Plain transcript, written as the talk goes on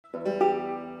Get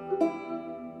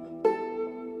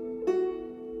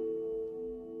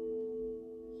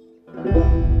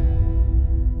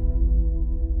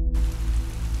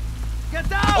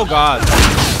down! Oh god.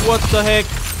 What the heck?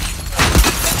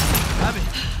 Abby,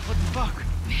 what the fuck?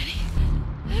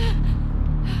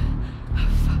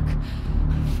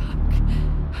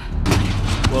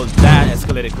 Well, that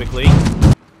escalated quickly.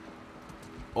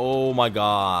 Oh my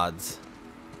god.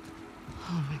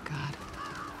 Oh my god.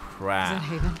 Crap. Is that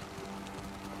Haven?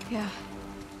 Yeah.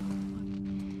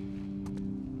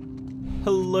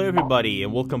 Hello everybody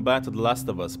and welcome back to The Last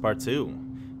of Us Part 2.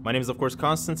 My name is of course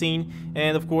Stantin,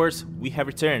 and of course we have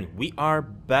returned. We are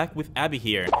back with Abby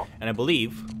here, and I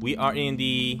believe we are in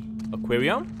the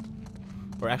aquarium?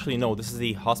 Or actually no, this is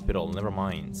the hospital, never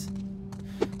mind.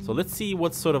 So let's see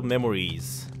what sort of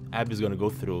memories Abby's gonna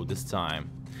go through this time.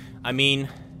 I mean,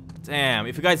 damn,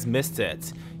 if you guys missed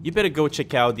it, you better go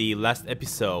check out the last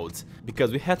episode,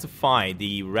 because we had to fight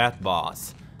the rat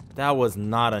boss. That was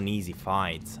not an easy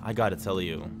fight, I gotta tell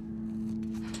you.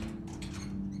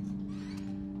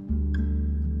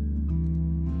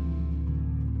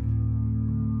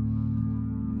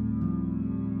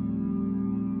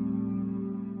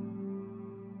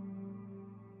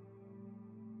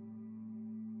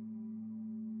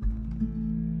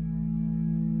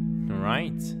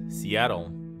 Alright, Seattle,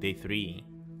 day 3.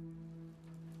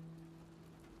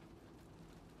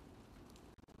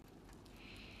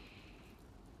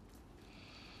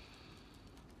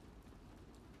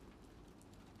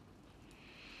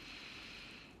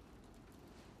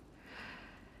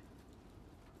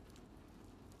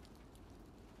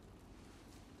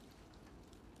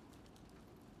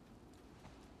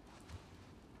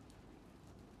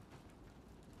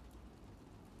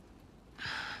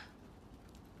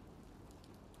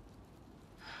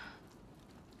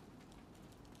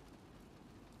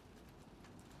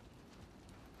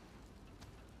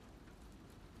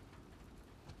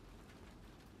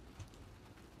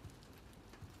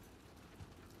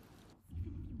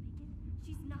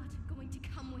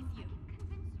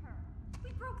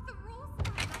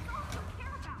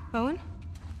 Owen?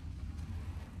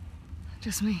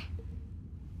 Just me.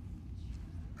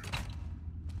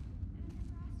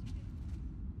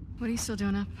 What are you still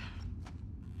doing up?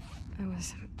 I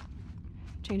was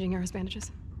changing Yara's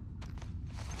bandages.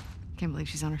 Can't believe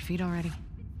she's on her feet already.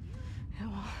 Yeah,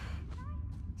 well,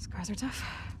 scars are tough.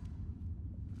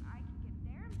 I can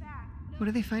get there and back. What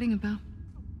are they fighting about?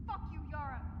 Fuck you,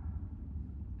 Yara.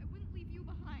 I wouldn't leave you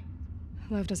behind.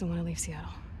 Love doesn't want to leave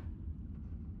Seattle.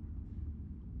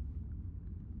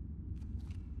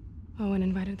 Owen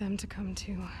invited them to come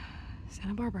to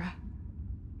Santa Barbara.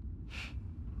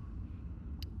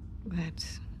 That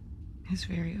is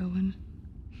very Owen.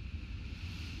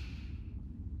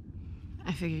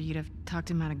 I figured you'd have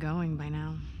talked him out of going by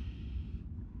now.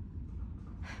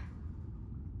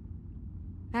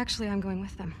 Actually, I'm going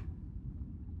with them.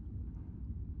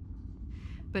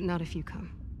 But not if you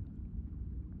come.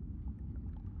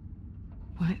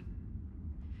 What?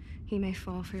 He may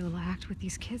fall for your little act with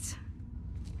these kids,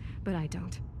 but I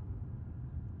don't.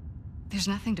 There's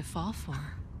nothing to fall for.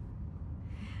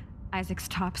 Isaac's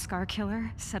top scar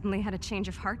killer suddenly had a change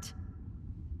of heart?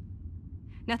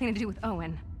 Nothing to do with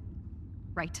Owen,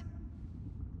 right?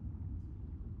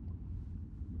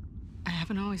 I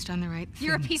haven't always done the right thing.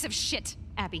 You're a piece of shit,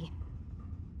 Abby.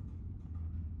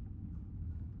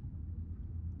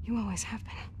 You always have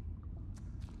been.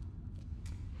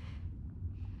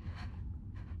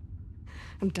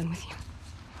 I'm done with you.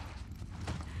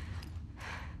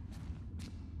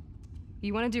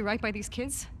 You want to do right by these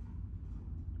kids?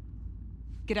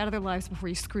 Get out of their lives before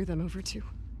you screw them over too.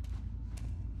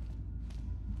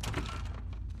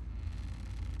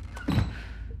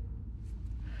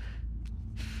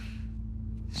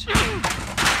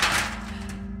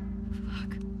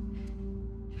 Fuck.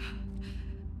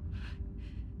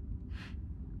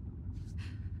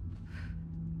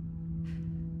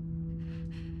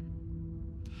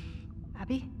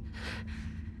 Abby?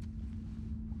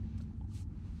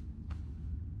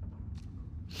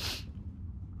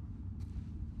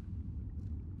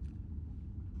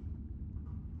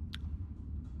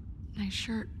 Nice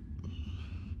shirt.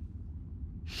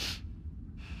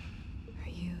 Are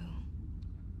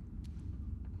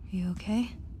you okay?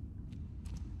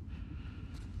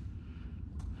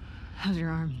 How's your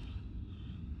arm?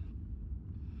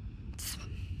 It's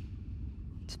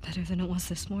better than it was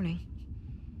this morning.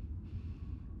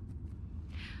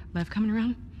 Lev coming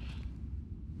around?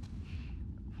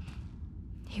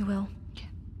 He will. Yeah.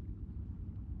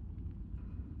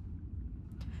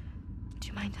 Would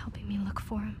you mind helping me look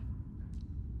for him?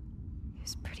 He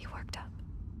was pretty worked up.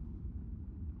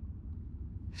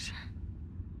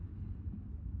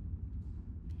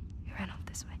 ran off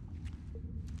this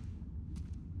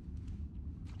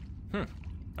way.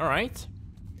 Alright.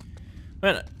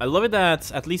 Man, I love it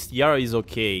that at least Yara is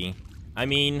okay. I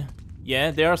mean,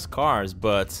 yeah, there are scars,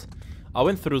 but I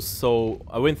went through so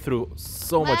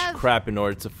much Lev! crap in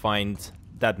order to find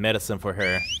that medicine for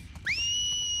her.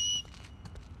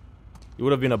 It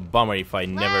would have been a bummer if I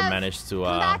never Lev, managed to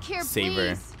come back here, save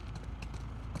her. please.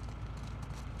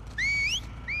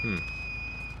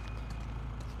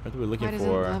 What are we looking Why doesn't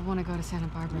for? Lev want to go to Santa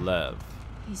Barbara? Lev.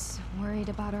 He's worried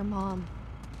about our mom.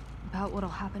 About what'll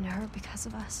happen to her because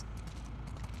of us.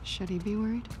 Should he be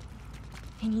worried?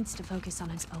 He needs to focus on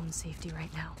his own safety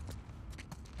right now.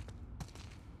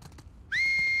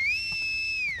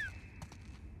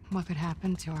 What could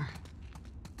happen to her?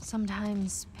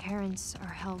 Sometimes parents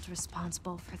are held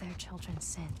responsible for their children's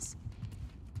sins.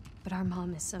 But our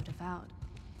mom is so devout,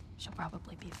 she'll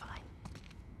probably be fine.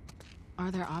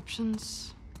 Are there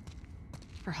options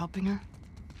for helping her?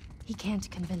 He can't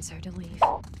convince her to leave.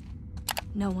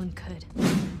 No one could.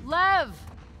 Lev!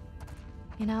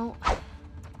 You know, I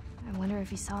wonder if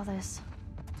he saw this.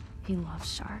 He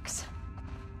loves sharks.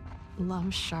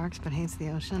 Loves sharks but hates the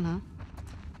ocean, huh?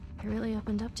 He really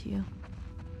opened up to you.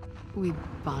 We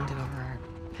bonded over her.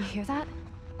 You hear that?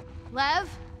 Lev?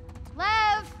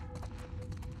 Lev!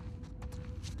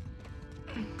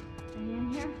 Are you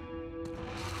in here?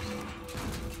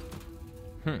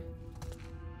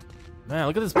 Man,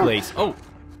 look at this place. Oh!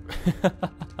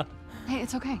 Hey,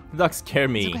 it's okay. The dog scared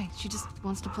me. It's okay. She just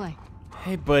wants to play.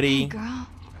 Hey, buddy. Hey, girl.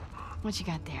 What you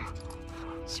got there?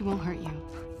 She won't hurt you.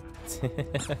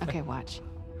 Okay, watch.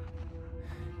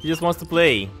 He just wants to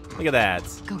play. Look at that.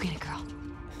 Go get it, girl.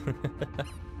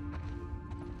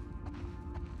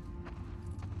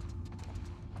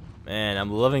 Man,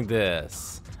 I'm loving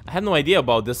this. I had no idea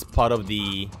about this part of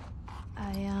the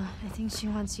I think she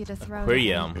wants you to throw it.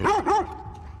 aquarium.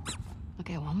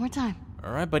 Okay, one more time.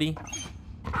 Alright, buddy.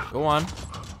 Go on.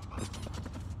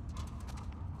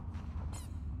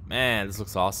 Man, this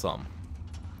looks awesome.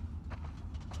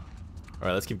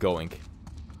 Alright, let's keep going.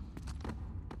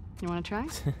 You want to try?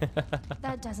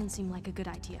 That doesn't seem like a good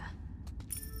idea.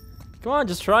 Come on,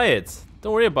 just try it.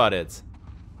 Don't worry about it.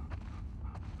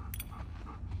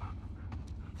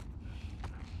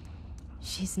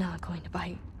 She's not going to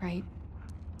bite, right?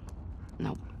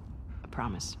 Nope. I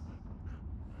promise.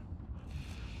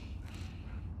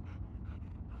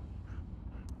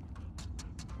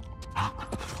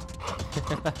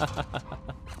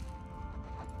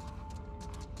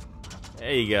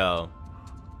 There you go.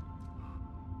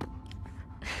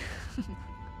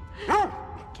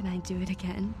 Can I do it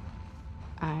again?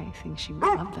 I think she would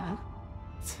love that.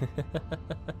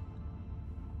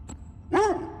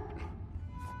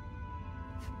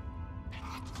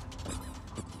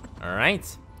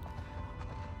 Alright.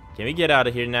 Can we get out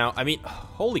of here now? I mean,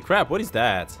 holy crap, what is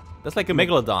that? That's like a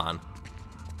megalodon.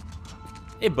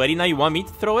 Hey, buddy, now you want me to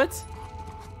throw it?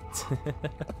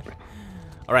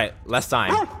 Alright, last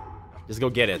time. Just go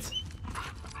get it.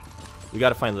 We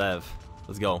gotta find Lev.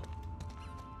 Let's go.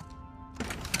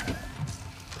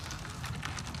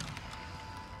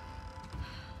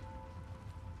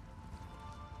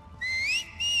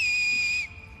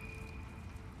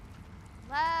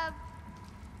 Lev.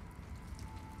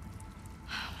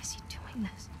 How is he doing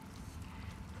this?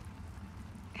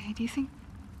 Hey, do you think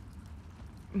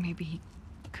maybe he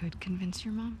could convince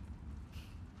your mom?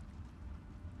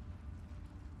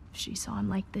 If she saw him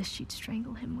like this, she'd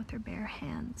strangle him with her bare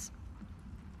hands.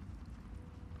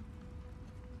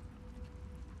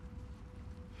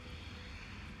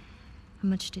 How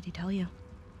much did he tell you?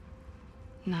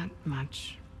 Not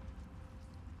much.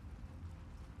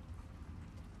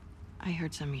 I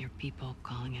heard some of your people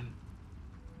calling him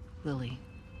Lily.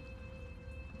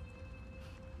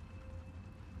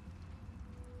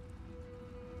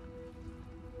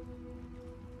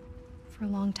 For a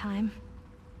long time,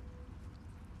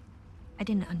 I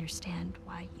didn't understand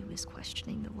why he was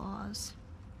questioning the laws,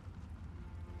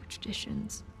 the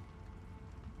traditions.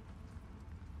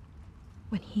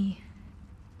 When he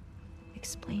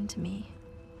explained to me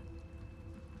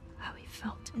how he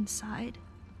felt inside,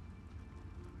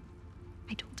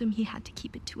 I told him he had to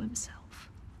keep it to himself.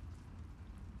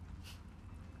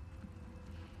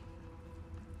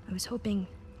 I was hoping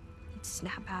he'd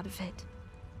snap out of it.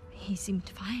 He seemed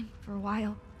fine for a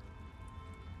while.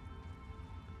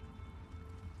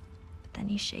 But then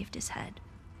he shaved his head.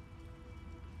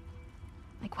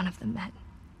 Like one of the men.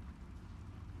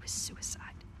 It was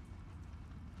suicide.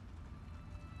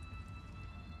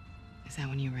 Is that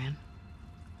when you ran?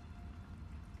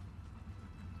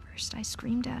 First I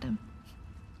screamed at him.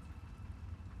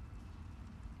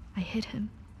 I hit him.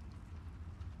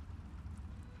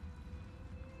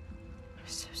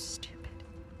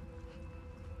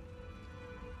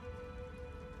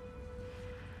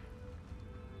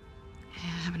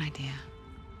 idea.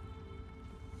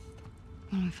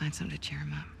 Why don't we find something to cheer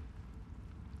him up?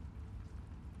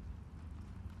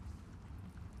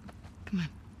 Come on.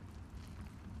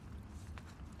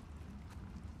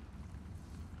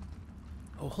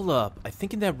 Oh, hold up. I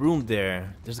think in that room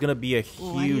there's gonna be a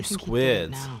Well, why do you huge think he did squid.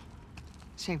 it now?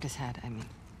 Shaved his head, I mean.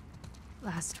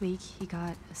 Last week, he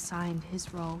got assigned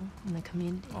his role in the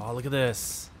community. Oh, look at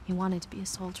this. He wanted to be a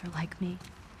soldier like me,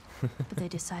 but they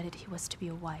decided he was to be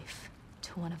a wife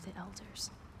to one of the elders.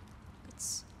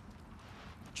 It's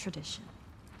tradition.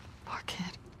 Poor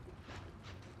kid.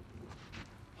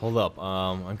 Hold up.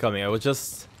 I'm coming. I was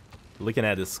just looking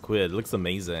at this squid. It looks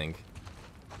amazing.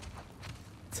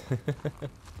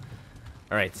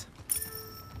 All right.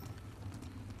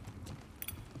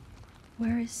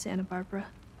 Where is Santa Barbara?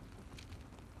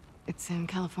 It's in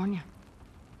California.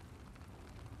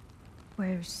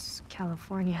 Where's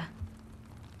California?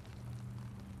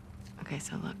 Okay,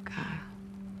 so look,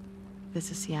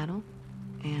 this is Seattle,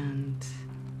 and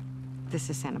this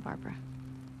is Santa Barbara.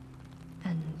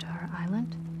 And our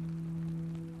island?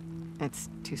 It's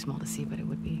too small to see, but it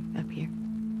would be up here.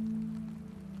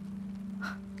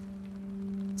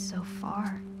 It's so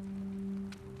far.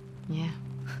 Yeah.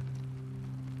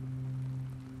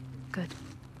 Good.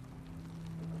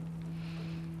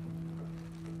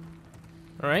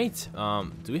 All right.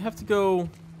 Do we have to go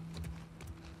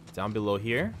down below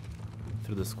here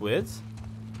through the squids?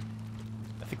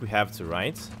 I think we have to,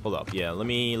 right? Hold up. Yeah. Let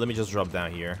me just drop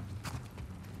down here.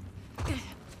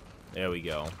 There we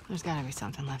go. There's gotta be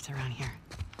something left around here.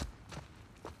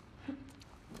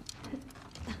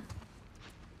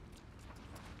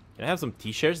 Can I have some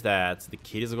t-shirts that the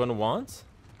kid is gonna want?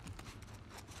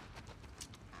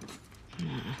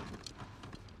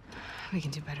 We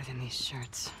can do better than these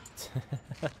shirts.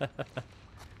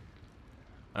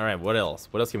 All right. What else?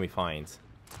 What else can we find?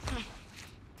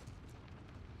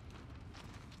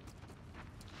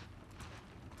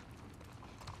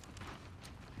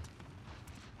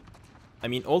 I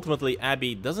mean, ultimately,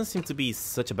 Abby doesn't seem to be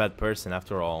such a bad person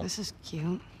after all. This is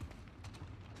cute.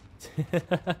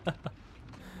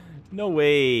 No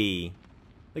way.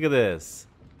 Look at this.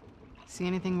 See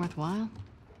anything worthwhile?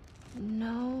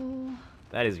 No.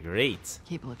 That is great.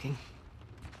 Keep looking.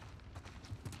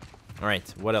 All right,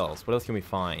 what else? What else can we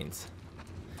find?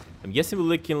 I'm guessing we're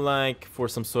looking like for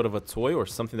some sort of a toy or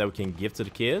something that we can give to the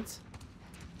kids,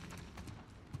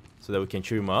 so that we can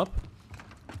cheer them up.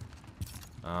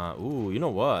 Ooh, you know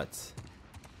what?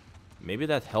 Maybe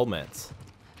that helmet.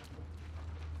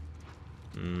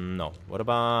 No. What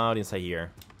about inside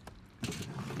here?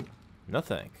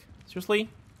 Nothing. Seriously?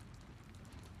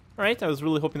 Alright, I was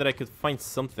really hoping that I could find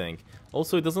something.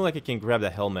 Also, it doesn't look like I can grab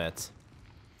that helmet.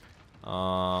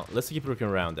 Let's keep looking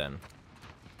around then.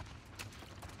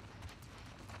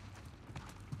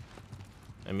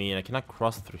 I mean, I cannot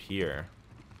cross through here.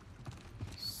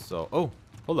 So, oh,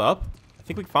 hold up. I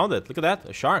think we found it. Look at that,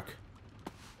 a shark.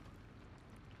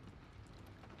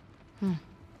 This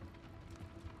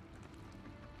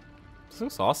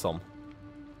looks awesome.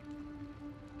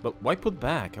 But why put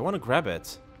back? I want to grab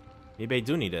it. Maybe I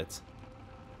do need it.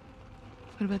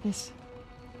 What about this?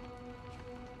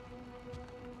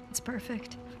 It's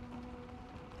perfect.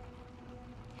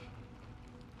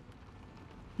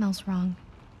 Mel's wrong,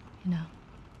 you know.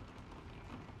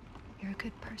 You're a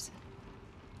good person.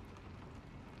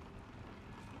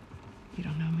 You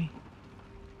don't know me.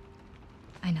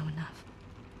 I know enough.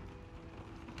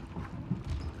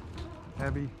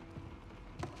 Abby,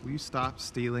 will you stop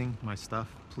stealing my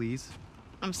stuff, please?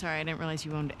 I'm sorry, I didn't realize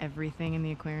you owned everything in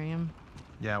the aquarium.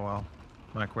 Yeah, well,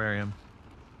 my aquarium,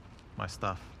 my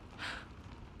stuff.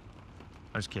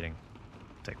 I'm just kidding.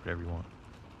 Take whatever you want.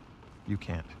 You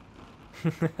can't.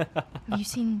 Have you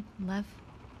seen Lev?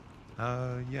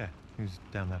 Yeah. He was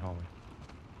down that hallway.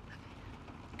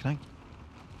 Can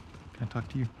I talk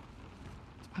to you?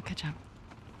 I'll catch up.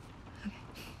 Okay.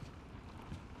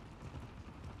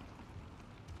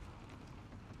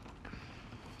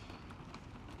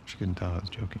 She couldn't tell I was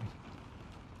joking.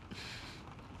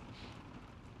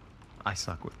 I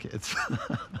suck with kids.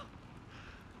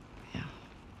 Yeah.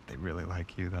 They really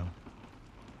like you, though.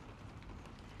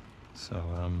 So,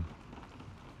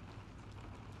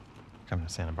 coming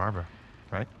to Santa Barbara,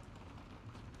 right?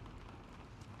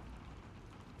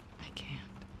 I can't.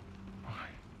 Why?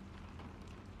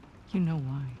 You know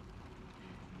why.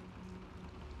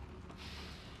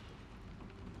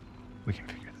 We can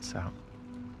figure this out.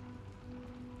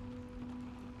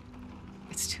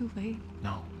 It's too late.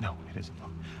 No, it isn't.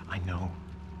 Look, I know.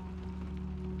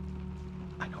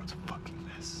 I know it's a fucking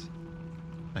mess.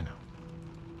 I know.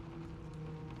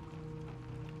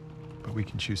 But we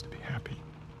can choose to be happy.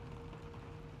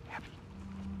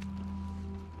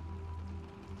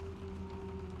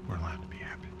 Let me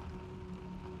happen.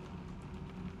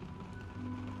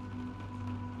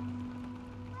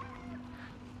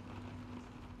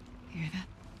 You hear that?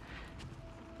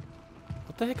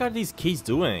 What the heck are these kids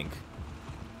doing?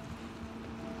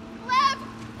 Lev!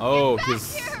 Oh, back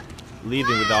he's here!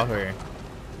 leaving without her.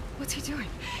 What's he doing?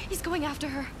 He's going after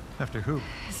her. After who?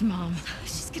 His mom.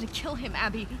 She's gonna kill him,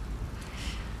 Abby.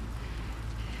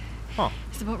 Huh.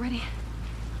 Is the boat ready?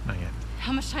 Not yet.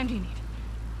 How much time do you need?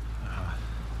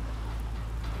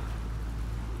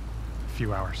 A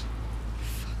few hours.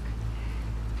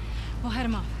 We'll head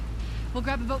him off. We'll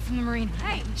grab a boat from the marina.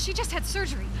 Hey, she just had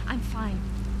surgery. I'm fine.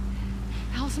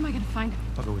 How else am I gonna find him?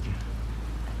 I'll go with you.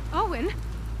 Owen?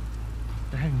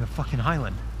 They're heading to the fucking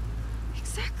island.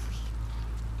 Exactly.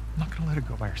 I'm not gonna let her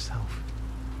go by herself.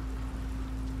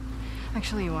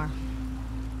 Actually, you are.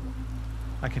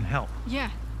 I can help. Yeah,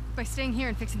 by staying here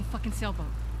and fixing the fucking sailboat.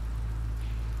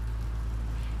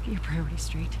 Get your priorities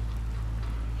straight.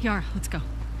 Yara, let's go.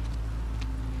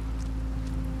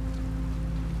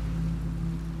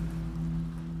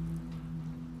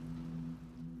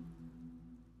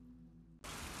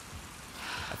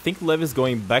 I think Lev is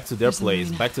going back to their There's the place,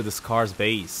 marina. back to the Scar's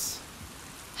base.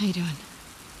 How you doing?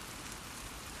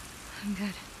 I'm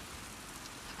good.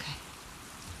 Okay.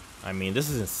 I mean, this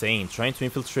is insane. Trying to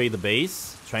infiltrate the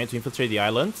base, trying to infiltrate the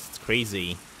island. It's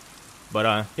crazy.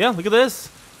 But, yeah, look at this.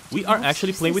 We are Let's actually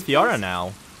use playing this with Yara place.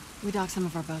 now. We docked some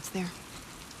of our boats there.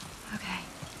 Okay.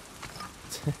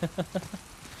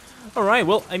 Alright,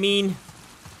 well, I mean,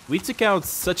 we took out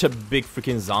such a big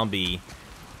freaking zombie.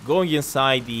 Going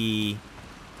inside the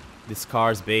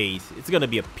Scar's base, it's gonna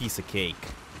be a piece of cake.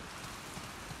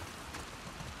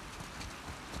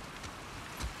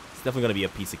 It's definitely gonna be a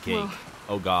piece of cake. Whoa.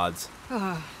 Oh god.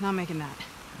 Not making that.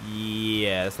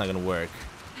 Yeah, that's not gonna work.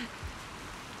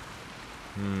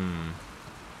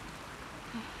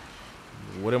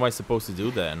 What am I supposed to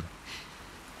do then?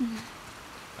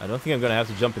 I don't think I'm gonna have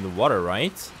to jump in the water,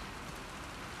 right?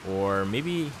 Or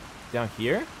maybe down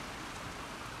here?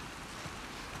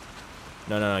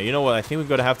 No, you know what? I think we're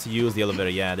gonna have to use the elevator.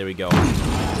 Yeah, there we go.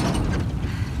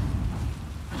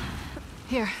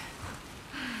 Here.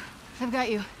 I've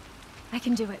got you. I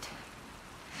can do it.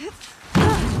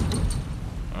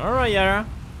 Alright, Yara.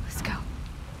 Let's go.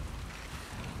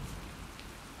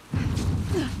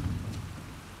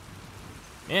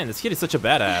 Man, this kid is such a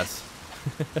badass.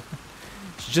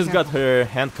 She just got her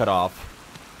hand cut off.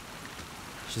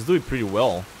 She's doing pretty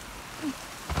well.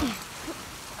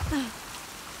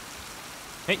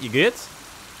 Hey, you good?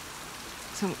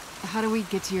 So, how do we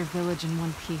get to your village in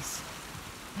one piece?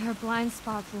 There are blind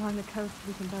spots along the coast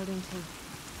we can boat into.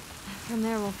 From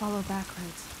there, we'll follow back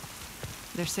roads.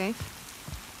 They're safe?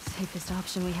 Safest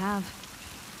option we have.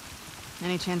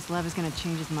 Any chance Lev is gonna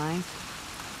change his mind?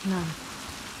 None.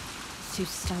 He's too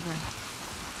stubborn.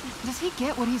 Does he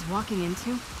get what he's walking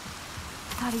into?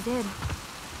 Thought he did.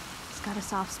 He's got a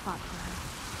soft spot for her.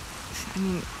 I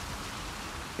mean,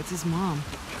 it's his mom.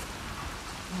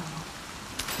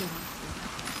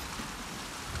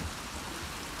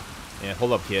 Yeah,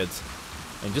 hold up, kids.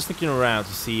 I'm just looking around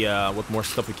to see what more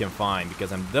stuff we can find,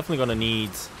 because I'm definitely gonna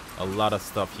need a lot of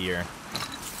stuff here.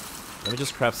 Let me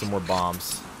just craft some more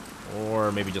bombs.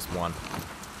 Or maybe just one.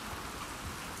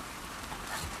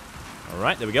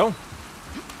 Alright, there we go.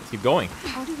 Let's keep going.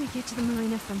 How do we get to the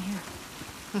marina from here?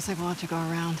 Looks like we'll have to go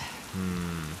around.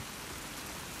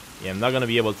 Yeah, I'm not gonna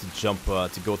be able to jump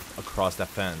to go across that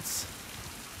fence.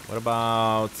 What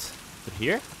about through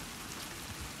here?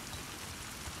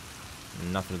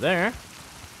 Nothing there.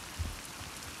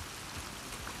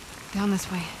 Down this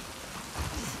way.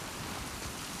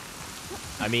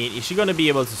 I mean, is she gonna be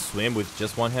able to swim with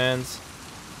just one hand?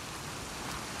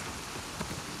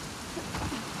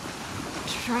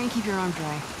 Try and keep your arm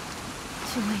dry.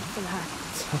 Too late for that.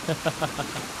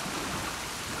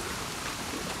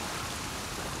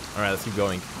 Alright, let's keep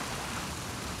going.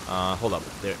 Hold up.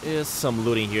 There is some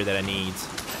looting here that I need.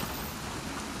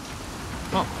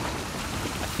 Oh.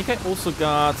 I think I also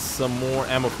got some more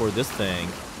ammo for this thing.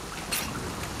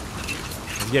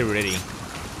 Let's get ready.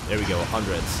 There we go,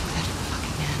 hundreds.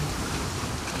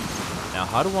 Now,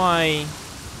 how do I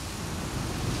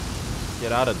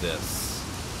get out of this?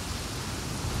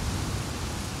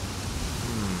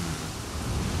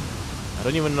 I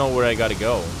don't even know where I gotta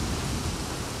go.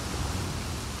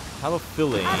 I have a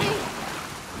feeling. Abby!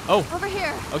 Oh, Over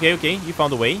here! okay, you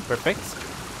found a way. Perfect.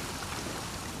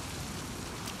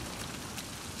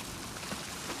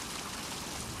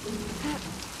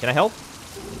 Can I help?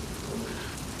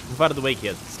 Move out of the way,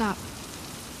 kid. Stop.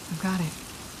 I've got it.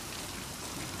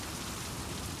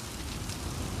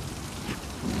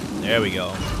 There we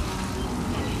go.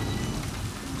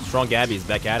 Strong Gabby's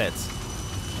back at it.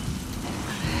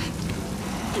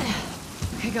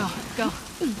 Okay, go, go.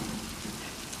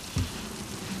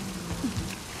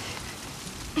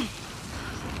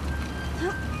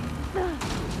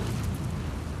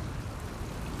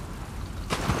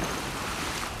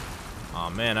 Oh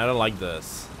man, I don't like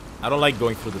this. I don't like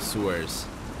going through the sewers.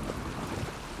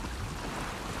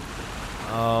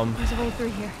 There's a way through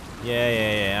here.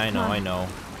 Yeah, I know.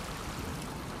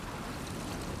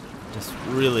 Just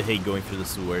really hate going through the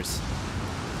sewers.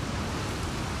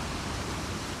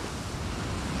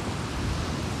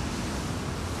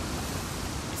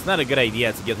 It's not a good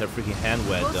idea to get her freaking hand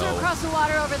wet, Closer though. across the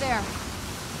water over there.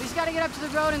 We just gotta get up to the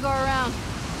road and go around.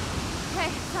 Okay,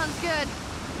 sounds good.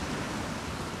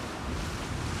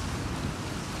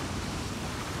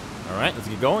 Alright, let's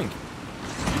get going.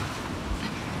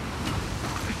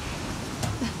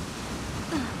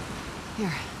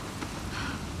 Here.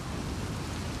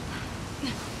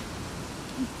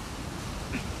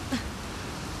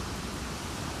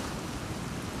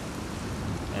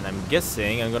 And I'm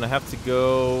guessing I'm gonna have to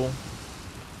go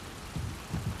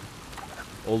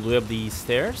all the way up these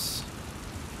stairs.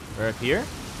 Right here.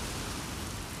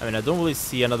 I mean, I don't really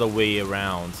see another way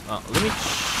around. Let me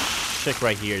check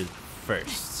right here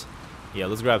first. Yeah,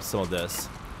 let's grab some of this.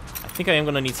 I think I am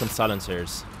gonna need some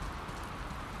silencers.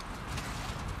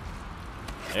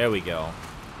 There we go.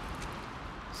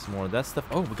 Some more of that stuff.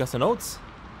 Oh, we got some notes.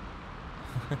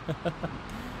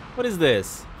 What is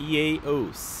this?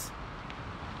 EAOs.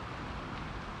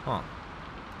 Huh.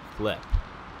 Flip.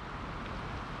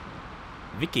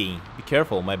 Vicky, be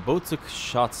careful. My boat took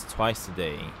shots twice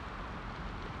today.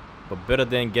 But better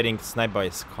than getting sniped by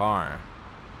his car.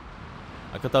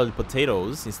 I cut out the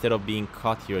potatoes instead of being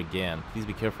caught here again. Please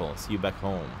be careful. See you back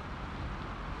home.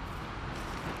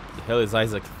 The hell is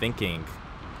Isaac thinking?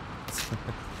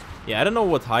 Yeah, I don't know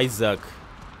what Isaac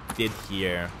did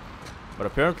here. But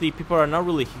apparently people are not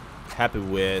really happy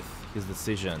with his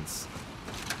decisions.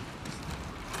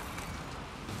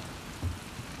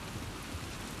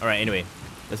 Alright, anyway.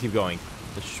 Let's keep going.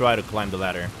 Let's try to climb the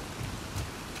ladder.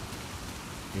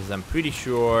 Because I'm pretty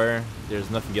sure there's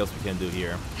nothing else we can do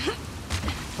here.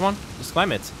 Come on, just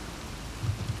climb it.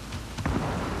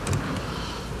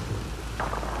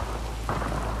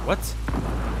 What? What's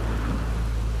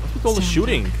with all the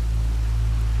shooting?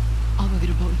 I'll go get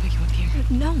a boat and pick you up here.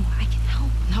 No, I can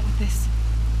help. Not with this.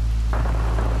 I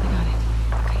got it.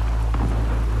 Okay.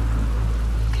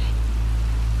 Okay.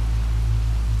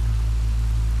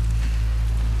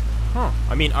 Huh.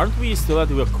 I mean, aren't we still at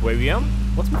the aquarium?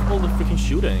 What's with all the freaking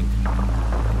shooting?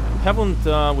 We haven't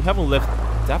left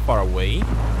that far away.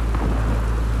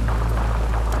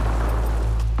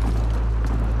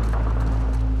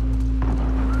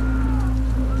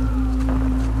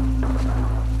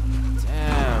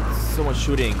 Damn, so much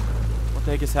shooting. What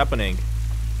the heck is happening?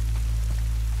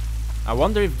 I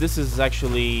wonder if this is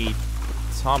actually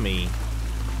Tommy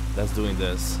that's doing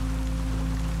this.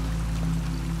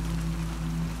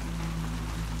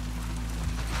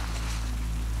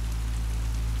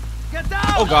 Get down!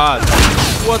 Oh god.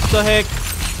 What the heck?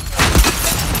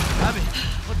 Abby,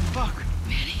 what the fuck?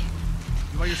 Manny.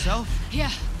 You by yourself? Yeah.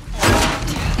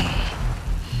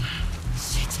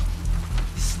 Shit.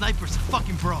 This sniper's a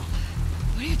fucking pro.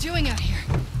 What are you doing out here?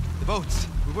 The boats.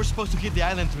 We were supposed to hit the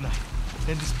island tonight.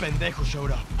 Then this pendejo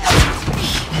showed up.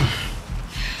 I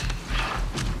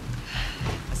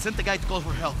sent the guy to call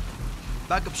for help.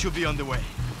 Backup should be on the way.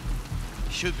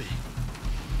 Should be.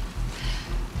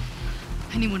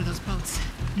 I need one of those boats.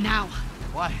 Now.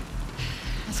 Why?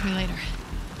 Ask me later.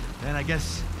 Then I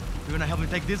guess you're gonna help me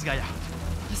take this guy out.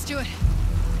 Let's do it.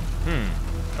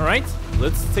 Alright,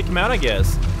 let's take him out, I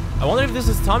guess. I wonder if this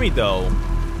is Tommy, though.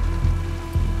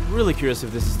 Really curious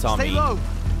if this is Tommy. Stay low.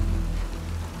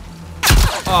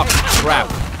 Oh, crap.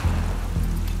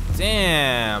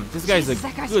 Damn, this guy's Jesus, a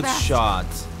that guy's good fast. shot.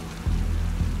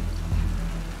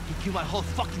 He killed my whole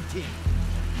fucking team.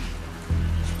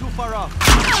 It's too far off.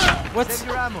 What? Save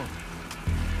your ammo.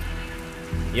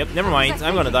 Yep, never mind.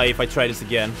 I'm gonna die if I try this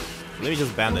again. Let me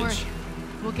just Don't worry. bandage.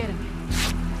 We'll get him.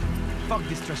 Fuck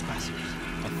these trespassers.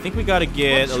 I think we gotta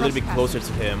get What a little bit closer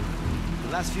trespassers? to him.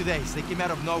 The last few days, they came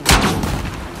out of nowhere.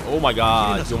 Oh my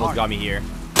god, Hitting us he almost hard. got me here.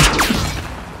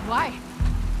 Why?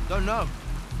 Don't know.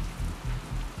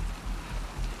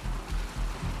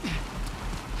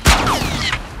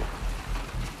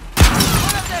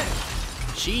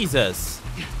 Jesus.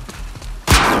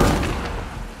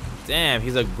 Damn,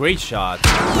 he's a great shot.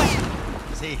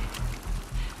 See.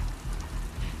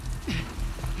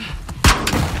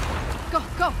 Go,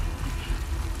 go.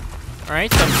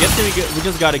 Alright, so I'm guessing we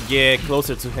just gotta get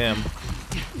closer to him.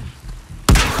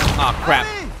 Ah, crap.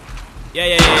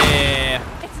 Yeah.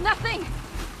 It's nothing.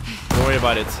 Don't worry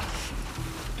about it.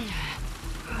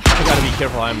 I gotta be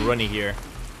careful. I'm running here.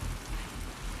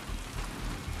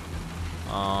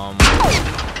 Come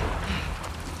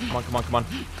on.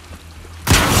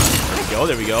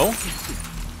 There we go.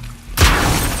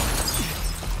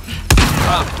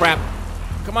 Ah, crap.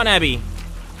 Come on, Abby.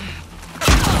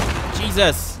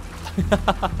 Jesus. God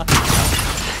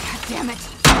damn it.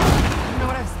 I don't know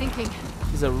what I was thinking.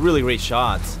 He's a really great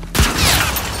shot.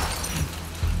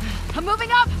 I'm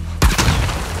moving up.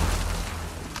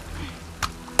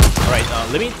 Alright,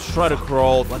 let me try to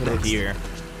crawl through here.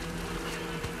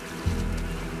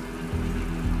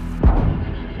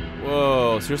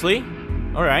 Whoa, seriously?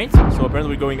 Alright, so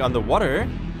apparently we're going underwater.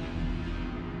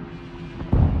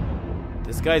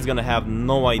 This guy's gonna have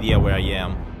no idea where I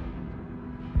am.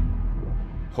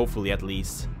 Hopefully, at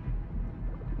least.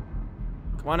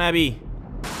 Come on, Abby.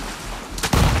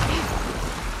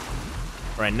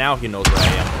 Alright, now he knows where I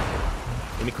am.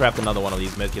 Let me craft another one of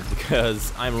these medkits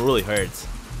because I'm really hurt.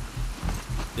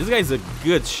 This guy's a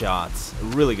good shot. A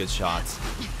really good shot.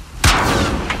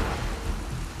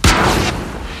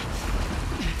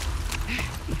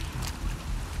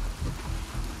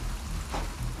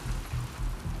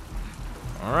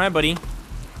 Alright, buddy.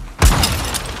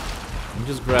 Let me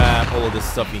just grab all of this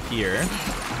stuff in here.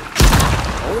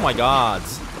 Oh my god.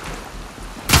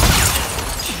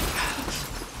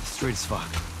 Straight as fuck.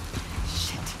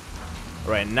 Shit.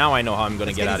 Alright, now I know how I'm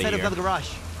gonna get out of inside here. of the garage.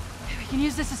 We can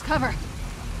use this as cover.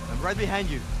 I'm right behind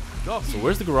you. Go. So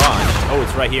where's the garage? Oh,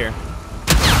 it's right here.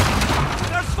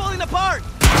 They're falling apart.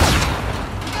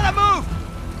 You gotta move.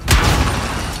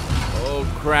 Oh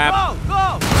crap. Go.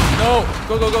 No!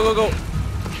 Go.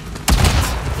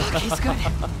 He's good.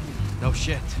 No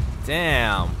shit.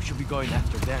 Damn. We should be going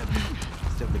after them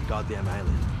instead of the goddamn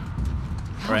island.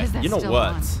 Alright, is that you know still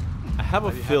what? on? I have a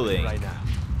Might be happening feeling right now.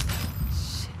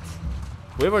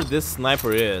 whoever this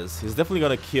sniper is, he's definitely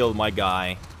gonna kill my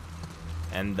guy.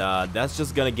 And that's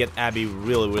just gonna get Abby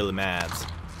really mad.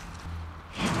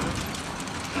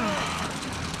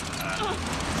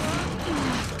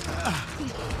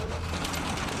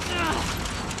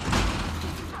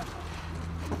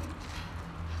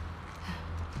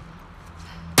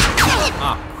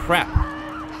 Ah, crap.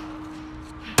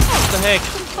 What the heck?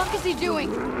 What the fuck is he doing?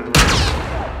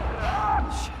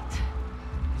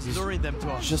 He's luring them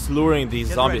to us. Just luring these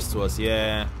Get zombies ready. to us,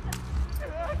 yeah.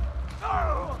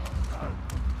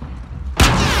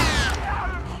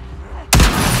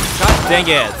 God dang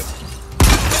it.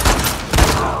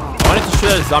 I wanted to shoot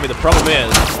at a zombie. The problem is,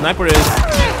 the sniper is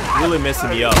really messing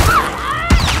me up.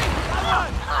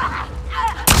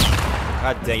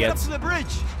 God dang Get it. up to the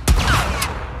bridge.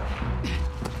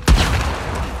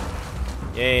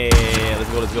 Yeah, let's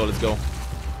go.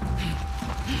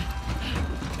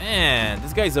 Man,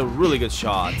 this guy's a really good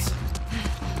shot.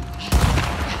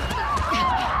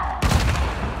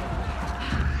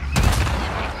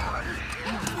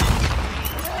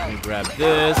 Let me grab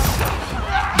this.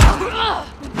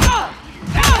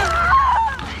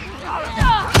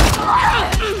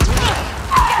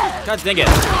 God dang it.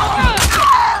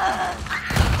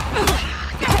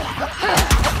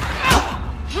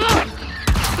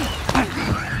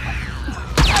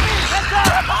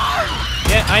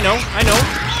 Yeah, I know.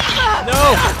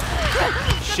 No!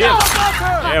 Shit.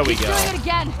 There we He's go. doing it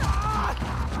again.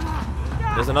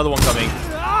 There's another one coming.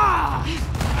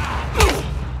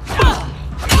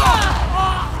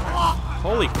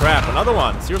 Holy crap, another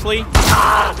one. Seriously?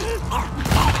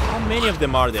 How many of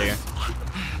them are there?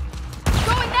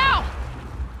 Going now.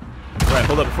 Alright,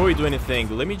 hold up. Before we do anything,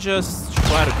 let me just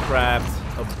try to craft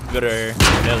a better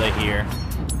melee here.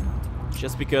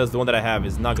 Just because the one that I have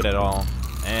is not good at all.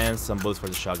 And some bullets for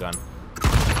the shotgun.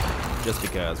 Just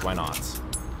because, why not?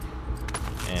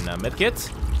 And a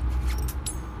medkit.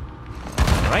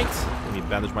 Alright, let me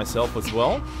bandage myself as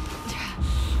well.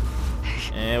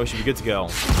 And we should be good to go.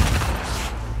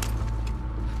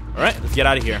 Alright, let's get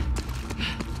out of here.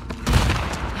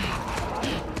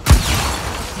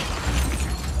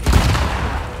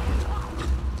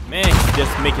 Man, he's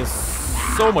just making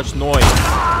so much noise.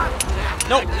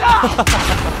 No!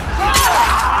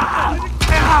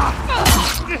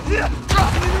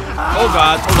 Oh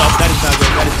god, hold up, that is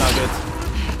not good.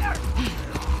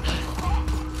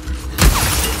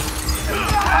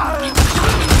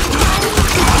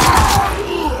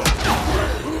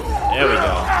 There we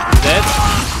go. He's dead?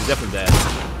 He's definitely dead.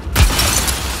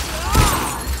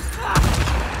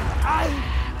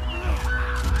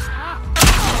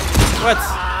 What?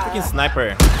 Freaking sniper.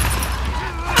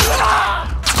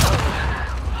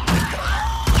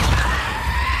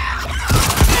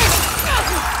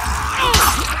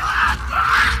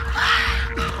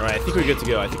 think we're good to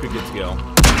go. I think we're good to go.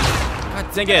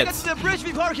 God dang Get it! to the bridge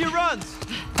before he runs.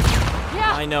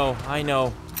 Yeah. I know, I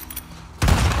know.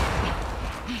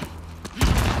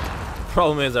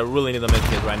 Problem is, I really need a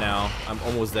medkit right now. I'm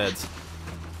almost dead.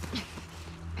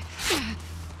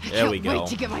 There we go. Wait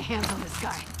to get my hands on this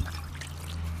guy.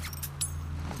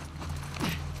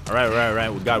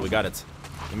 Alright. We got it.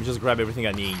 Let me just grab everything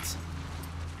I need.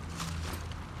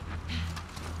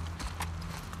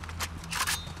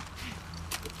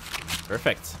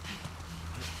 Perfect.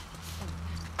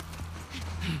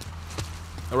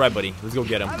 Alright, buddy. Let's go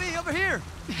get him. Abby, over here.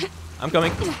 I'm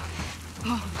coming.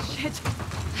 Oh, shit.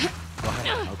 Go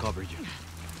ahead. I'll cover you.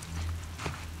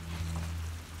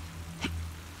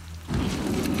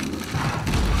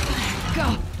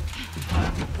 Go.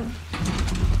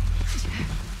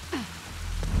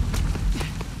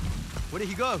 Where did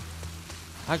he go?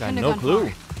 I got Couldn't have no gone clue.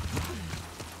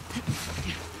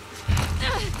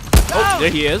 far. Oh, there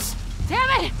he is.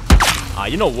 Damn it!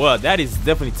 You know what? That is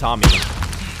definitely Tommy.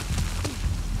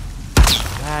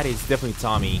 That is definitely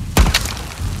Tommy.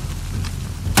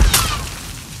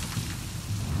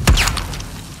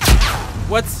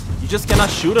 What? You just cannot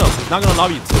shoot him. He's not gonna allow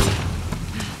you to.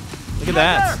 Look at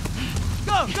that.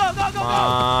 Go, go, go, go, Come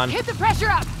on. Keep the pressure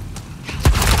up!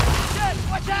 Shit,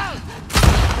 watch out!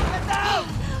 Get down!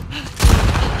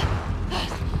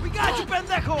 We got you,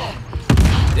 pendejo!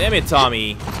 Damn it,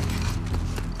 Tommy.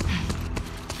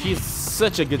 He's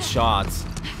such a good shot.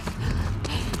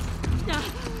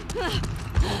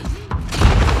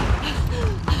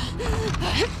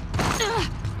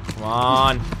 Come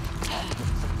on.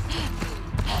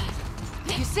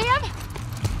 You see him?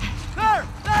 There!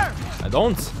 There! I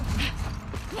don't.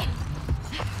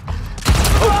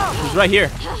 Oh, he's right here.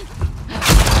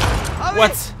 Abby,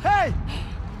 What? Hey!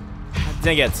 God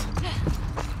dang it.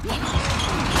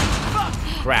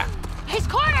 Crap. He's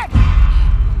cornered!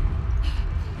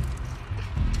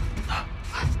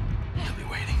 He'll be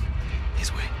waiting.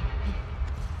 He's waiting.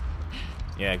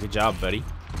 Yeah, good job, buddy.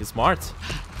 You're smart.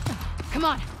 Come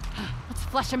on, let's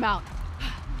flush him out.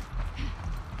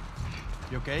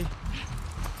 You okay?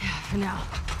 For now.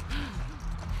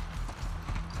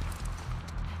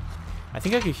 I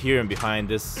think I could hear him behind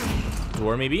this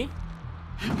door, maybe?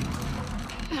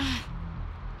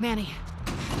 Manny.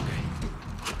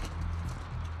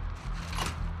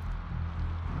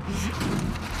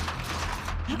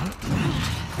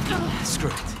 Screw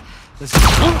it. Let's go.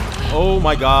 Oh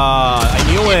my god, I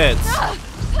knew it!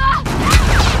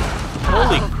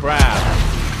 Holy crap.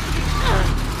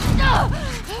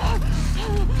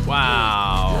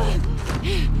 Wow.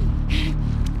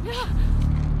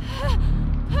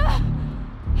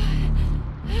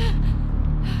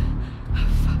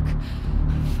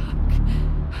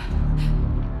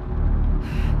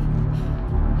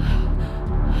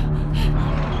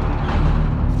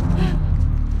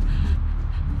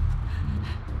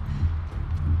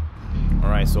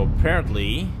 Alright, so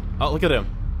apparently... Oh, look at him.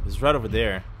 He's right over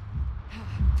there.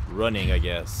 Running, I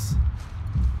guess.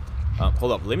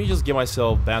 Hold up. Let me just get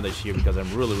myself bandaged here because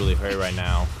I'm really hurt right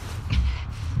now.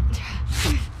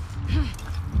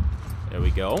 There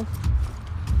we go.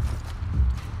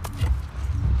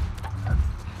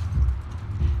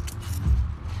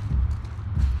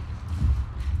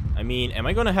 I mean, am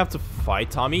I gonna have to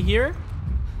fight Tommy here?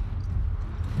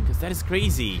 Because that is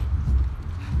crazy.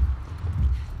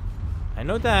 I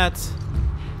know that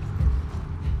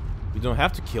we don't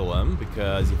have to kill him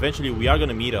because eventually we are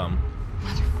gonna meet him.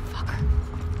 Motherfucker.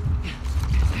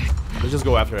 Let's just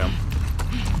go after him.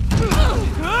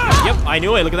 Yep, I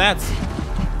knew it. Look at that.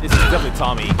 This is definitely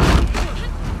Tommy.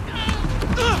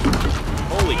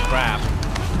 Holy crap.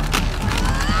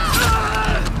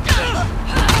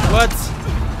 What?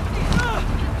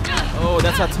 Oh,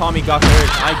 that's how Tommy got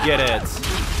hurt. I get it.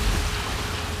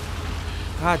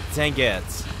 God dang it.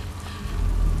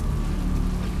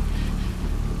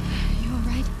 You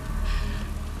alright?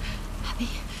 Abby?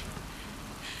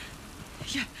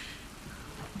 Yeah.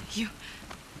 You...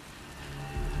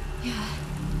 Yeah.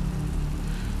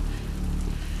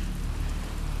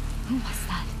 Who was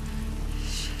that?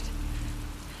 Shit.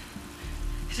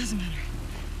 It doesn't matter.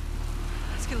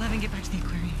 Let's get Lev and get back to the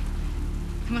aquarium.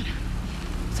 Come on.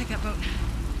 We'll take that boat.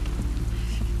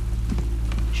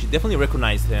 She definitely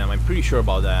recognized him. I'm pretty sure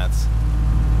about that.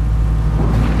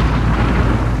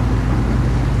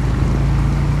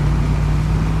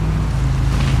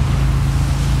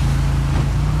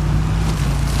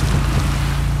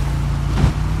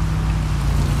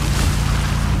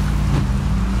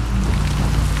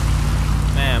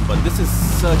 Man, but this is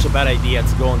such a bad idea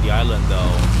to go on the island,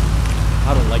 though.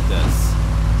 I don't like this.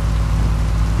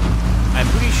 I'm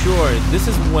pretty pretty sure this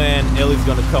is when Ellie's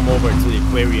gonna come over to the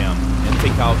aquarium and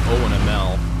take out Owen and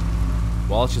Mel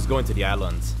while she's going to the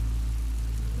island.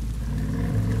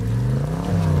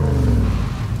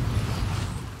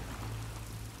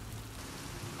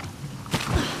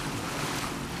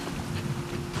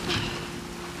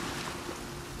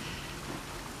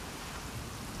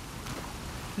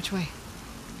 Which way?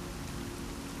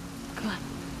 Come on.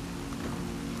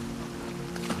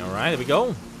 Alright, there we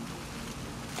go.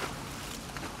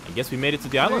 I guess we made it to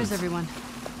the island. Where is everyone?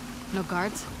 No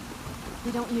guards?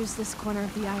 We don't use this corner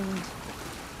of the island.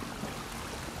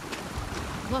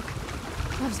 Look,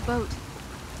 Lev's boat.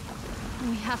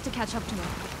 We have to catch up to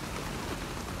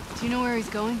her. Do you know where he's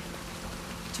going?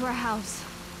 To our house.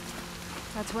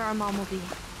 That's where our mom will be.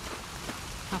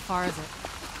 How far is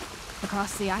it?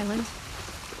 Across the island.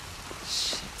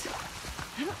 Shit.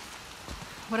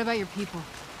 What about your people?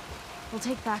 We'll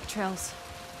take back trails.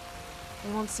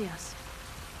 They won't see us.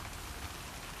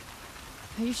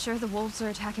 Are you sure the wolves are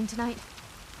attacking tonight?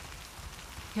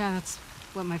 Yeah, that's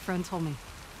what my friend told me.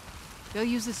 They'll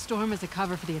use this storm as a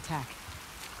cover for the attack.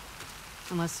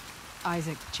 Unless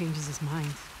Isaac changes his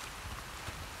mind.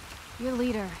 Your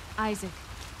leader, Isaac.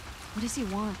 What does he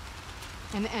want?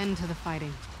 An end to the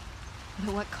fighting. And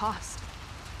at what cost?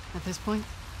 At this point,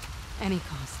 any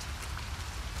cost.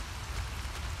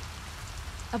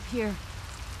 Up here.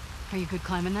 Are you good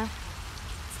climbing that?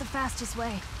 It's the fastest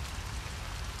way.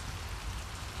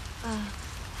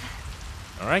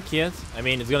 Alright, kids. I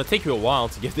mean, it's gonna take you a while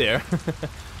to get there.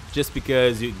 Just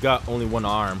because you got only one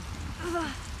arm.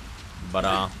 But,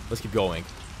 let's keep going.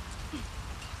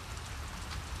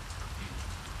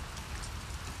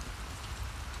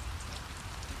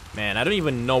 Man, I don't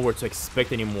even know where to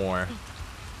expect anymore.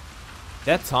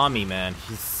 That Tommy, man,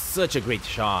 he's such a great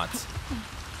shot.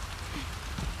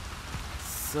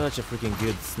 Such a freaking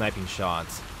good sniping shot.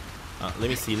 Let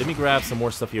me see. Let me grab some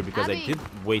more stuff here because Abby, I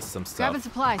did waste some stuff. grabbing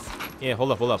supplies. Yeah,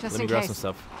 hold up, hold up. Just Let me in grab case. some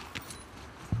stuff.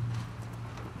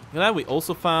 Look at that. We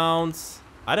also found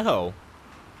Idaho.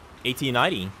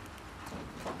 1890.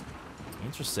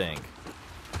 Interesting.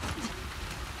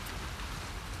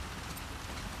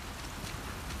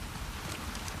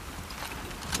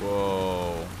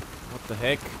 Whoa. What the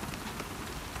heck?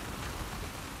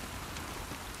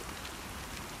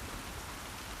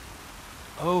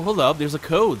 Oh, hold up. There's a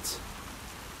code.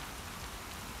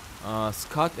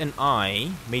 Scott and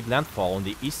I made landfall on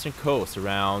the eastern coast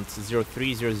around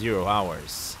 0300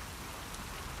 hours.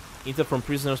 Intel from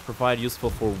prisoners provide useful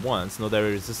for once, no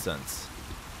direct resistance.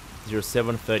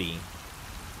 0730.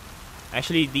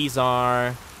 Actually, these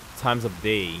are times of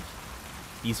day.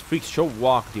 These freaks sure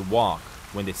walk the walk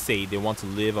when they say they want to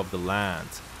live off the land.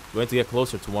 We're going to get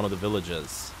closer to one of the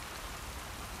villages.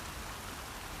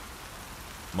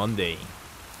 Monday,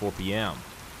 4 p.m.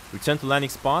 Return to landing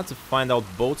spot to find out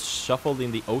boats shuffled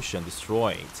in the ocean,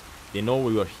 destroyed. They know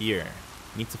we were here.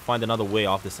 Need to find another way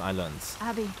off this island.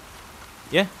 Abby,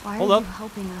 Yeah, why hold are up. you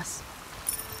helping us?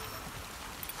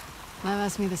 Lev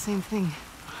asked me the same thing.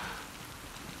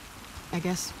 I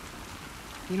guess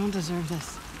you don't deserve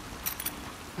this.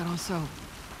 But also,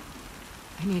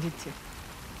 I needed to.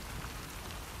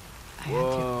 I had to.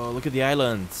 Whoa, look at the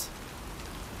island.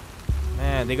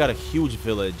 Man, they got a huge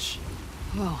village.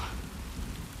 Whoa.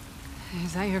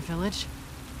 Is that your village?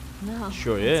 No.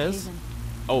 Sure it's is. Haven.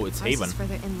 Oh, it's Ours Haven. is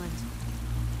further inland.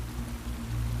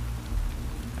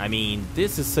 I mean,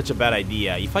 this is such a bad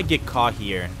idea. If I get caught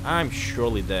here, I'm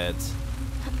surely dead.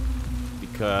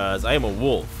 Because I am a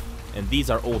wolf, and these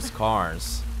are old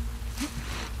scars.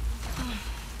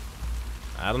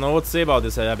 I don't know what to say about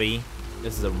this, Abby.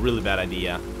 This is a really bad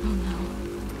idea. Oh no.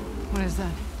 What is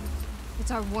that?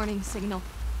 It's our warning signal.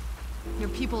 Your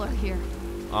people are here.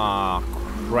 Ah,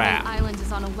 The crap. island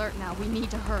is on alert now. We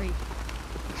need to hurry.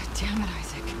 God damn it,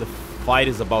 Isaac. The fight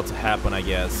is about to happen, I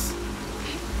guess.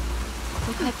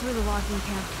 We'll cut through the logging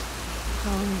camp.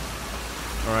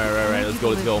 Alright, let's go,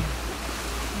 let's go. And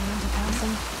a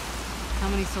passing. How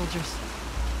many soldiers?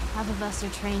 Half of us are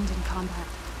trained in combat.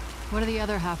 What are the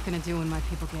other half gonna do when my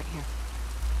people get here?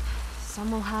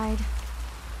 Some will hide.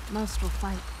 Most will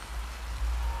fight.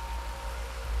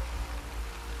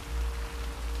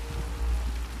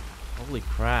 Holy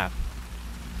crap.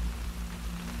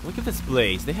 Look at this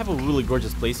place. They have a really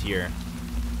gorgeous place here.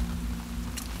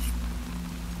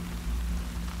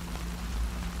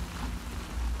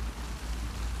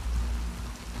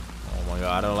 Oh my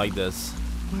god, I don't like this.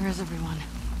 Where is everyone?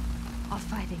 Off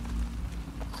fighting.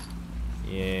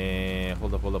 Yeah,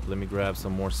 hold up. Let me grab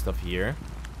some more stuff here.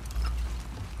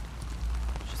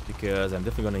 Just because I'm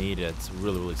definitely gonna need it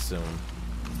really, really soon.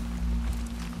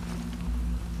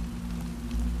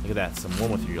 Look at at that, some more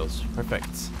materials.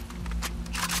 Perfect.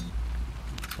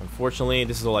 Unfortunately,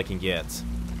 this is all I can get.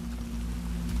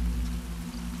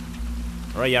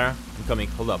 Alright, Yara, I'm coming.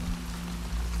 Hold up.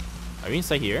 Are you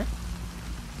inside here?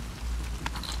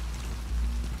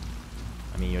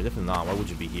 I mean, you're definitely not. Why would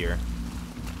you be here?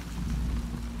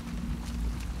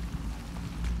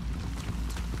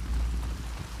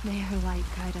 May her light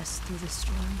guide us through the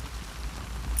storm.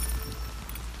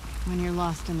 When you're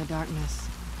lost in the darkness,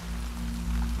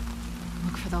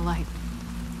 look for the light.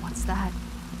 What's that?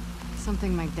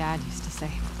 Something my dad used to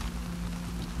say.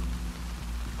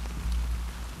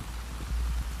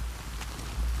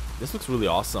 This looks really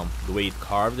awesome, the way it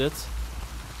carved it.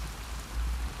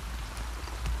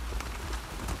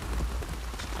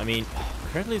 I mean,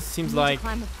 currently it seems like...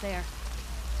 Climb up there.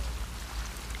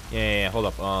 Yeah, hold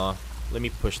up. Let me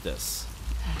push this.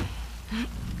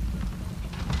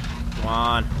 Come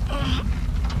on.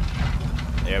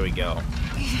 There we go.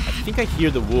 I think I hear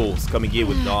the wolves coming in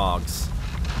with dogs.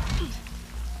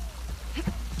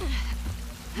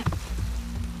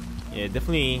 Yeah,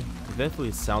 definitely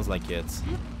sounds like it.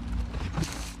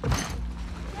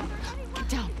 Get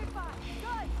down.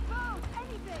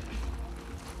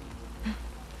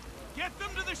 Get them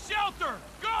to the shelter!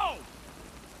 Go!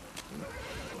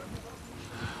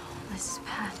 This is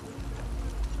bad.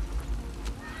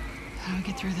 How do we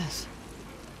get through this?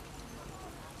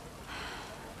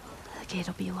 The gate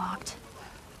will be locked.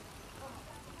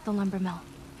 The lumber mill.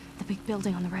 The big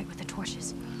building on the right with the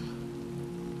torches.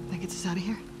 That gets us out of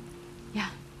here? Yeah,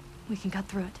 we can cut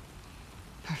through it.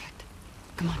 Perfect.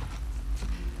 Come on.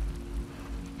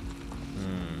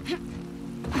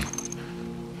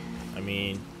 I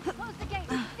mean,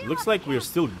 it looks like we're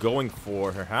still going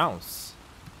for her house.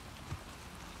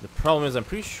 The problem is, I'm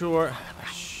pretty sure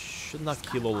I should not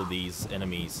kill all of these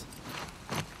enemies.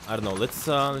 I don't know. Let's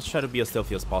try to be as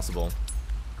stealthy as possible.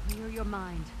 Clear your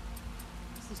mind.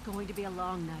 This is going to be a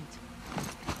long night.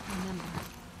 Remember,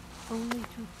 only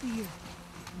through fear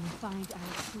can we find our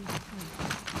true strength.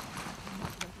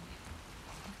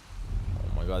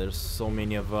 Oh my god, there's so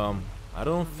many of them. I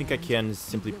don't think I can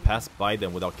simply pass by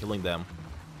them without killing them.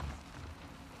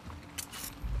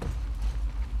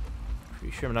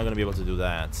 Pretty sure I'm not gonna be able to do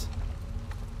that. So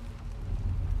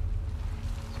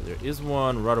there is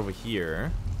one right over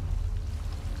here.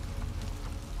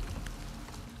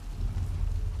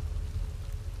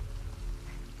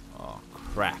 Oh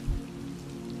crap.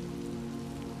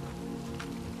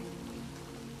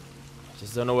 I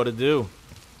just don't know what to do.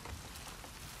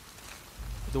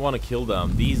 I don't want to kill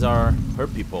them. These are her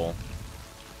people.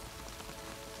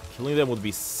 Killing them would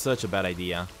be such a bad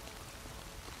idea.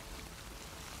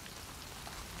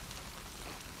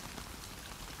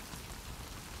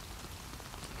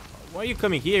 Why are you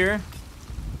coming here?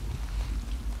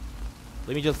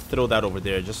 Let me just throw that over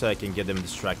there just so I can get them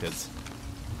distracted.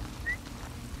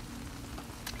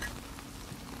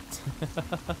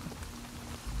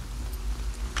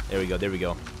 There we go, there we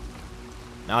go.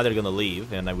 Now they're gonna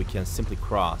leave, and we can simply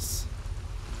cross.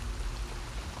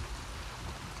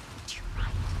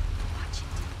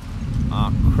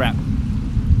 Ah, crap.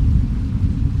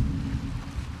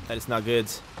 That is not good.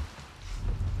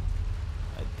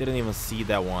 I didn't even see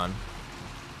that one.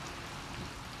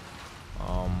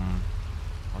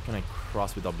 How can I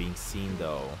cross without being seen,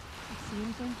 though? See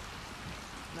anything?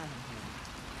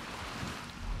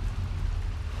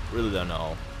 Really don't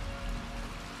know.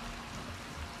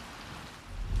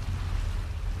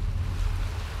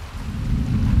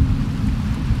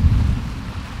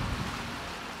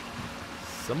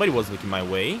 Somebody was looking my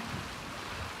way.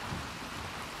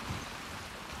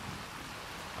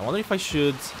 I wonder if I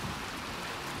should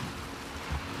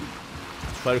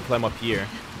try to climb up here.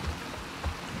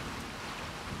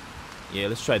 Yeah,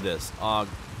 let's try this. Oh,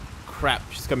 crap.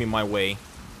 She's coming my way.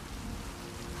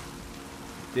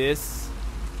 This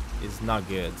is not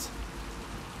good.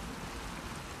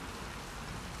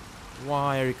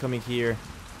 Why are you coming here?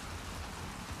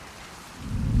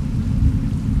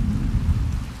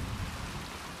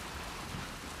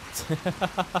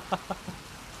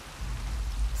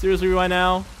 Seriously, right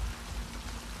now?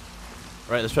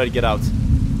 Alright, let's try to get out.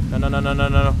 No, no, no, no, no,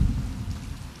 no, no.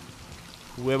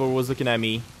 Whoever was looking at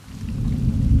me,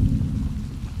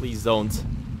 please don't.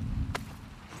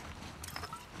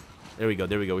 There we go,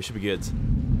 there we go. We should be good.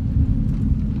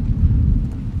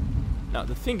 Now,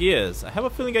 the thing is, I have a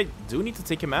feeling I do need to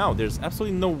take him out. There's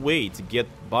absolutely no way to get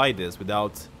by this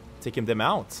without taking them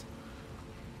out.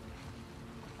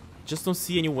 Just don't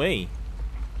see any way.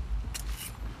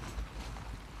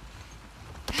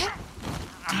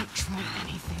 Don't try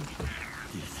anything.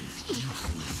 This is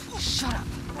useless. Shut up.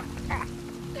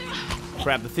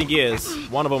 Crap, the thing is,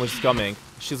 one of them is coming.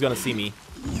 She's gonna see me.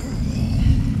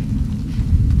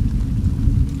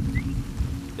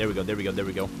 There we go, there we go, there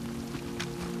we go.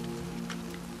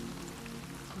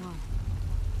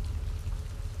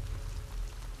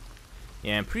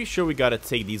 Yeah, I'm pretty sure we gotta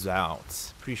take these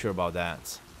out. Pretty sure about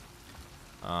that.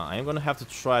 I am gonna have to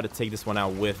try to take this one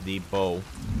out with the bow.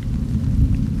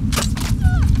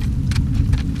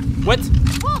 What?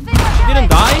 She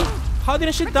didn't die? How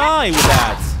didn't she die with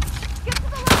that?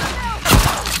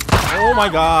 Oh my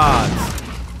god.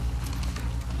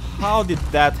 How did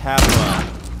that happen?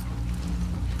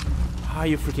 Are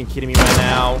you freaking kidding me right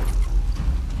now?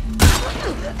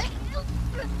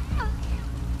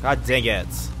 God dang it.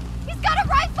 He's got a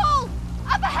rifle!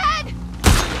 Up ahead!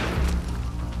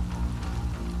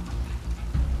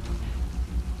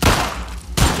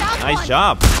 Nice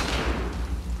job.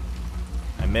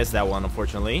 I missed that one,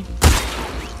 unfortunately.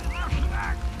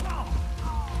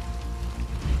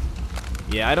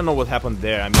 Yeah, I don't know what happened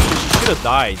there. I mean, she should have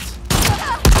died.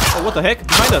 Oh, what the heck?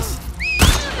 Behind us.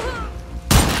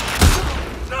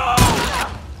 No!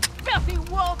 Filthy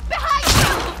wolf! Behind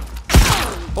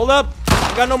you! Hold up.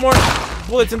 I got no more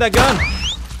bullets in that gun.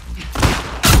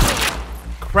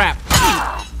 Crap.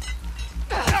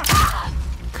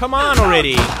 Come on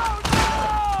already.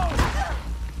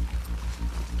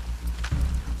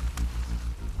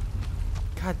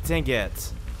 God dang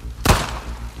it.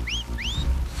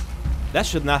 That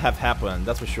should not have happened,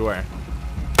 that's for sure.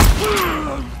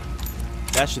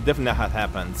 That should definitely not have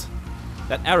happened.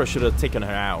 That arrow should have taken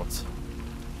her out.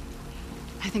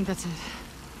 I think that's it.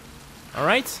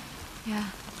 Alright? Yeah.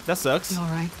 That sucks. You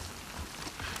alright?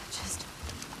 Just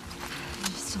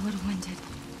a little winded.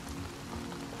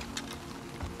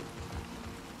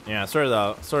 Yeah, sorry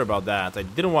about that. I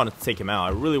didn't want to take him out. I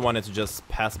really wanted to just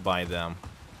pass by them.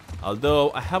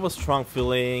 Although, I have a strong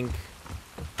feeling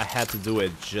I had to do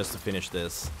it just to finish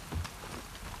this.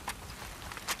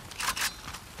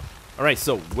 Alright,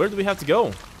 so where do we have to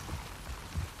go?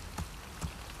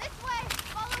 This way!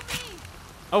 Follow me!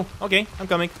 Oh, okay, I'm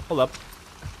coming. Hold up.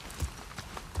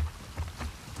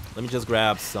 Let me just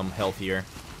grab some health here.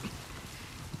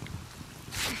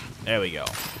 There we go.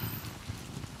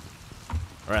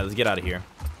 Alright, let's get out of here.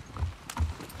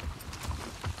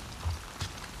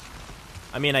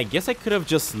 I mean, I guess I could have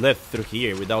just left through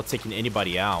here without taking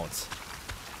anybody out.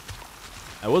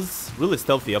 I was really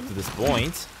stealthy up to this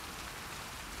point.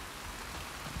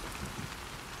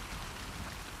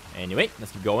 Anyway,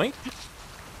 let's keep going.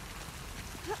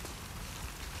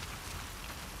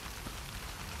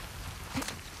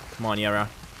 Come on, Yara.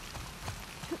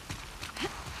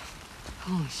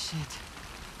 Holy shit.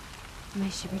 May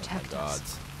she protect God.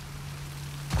 us.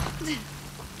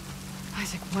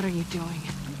 Isaac, what are you doing?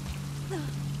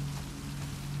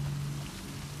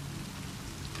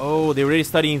 Oh, they already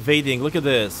started invading. Look at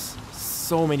this.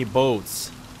 So many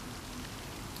boats.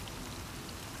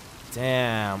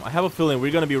 Damn. I have a feeling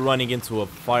we're gonna be running into a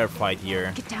firefight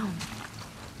here. Get down.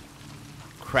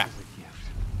 Crap.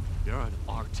 You're on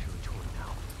our territory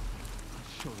now.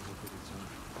 Let's show her what they deserve.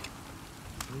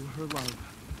 Through her love,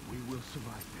 we will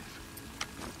survive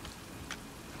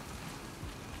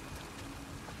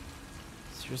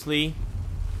this. Seriously?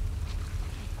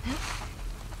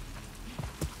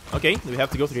 Okay, do we have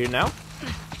to go through here now?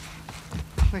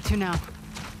 Where to now?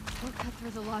 We'll cut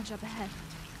through the lodge up ahead.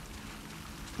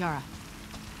 Yara,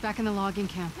 back in the logging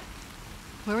camp.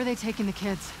 Where were they taking the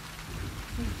kids?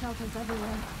 There's shelters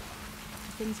everywhere.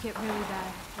 If things get really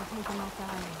bad, they'll take them off the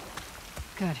island.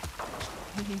 Good.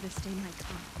 Maybe this day might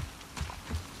come.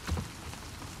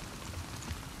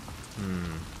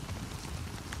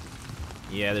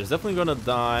 Yeah, there's definitely gonna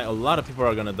die. A lot of people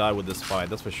are gonna die with this fight,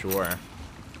 that's for sure.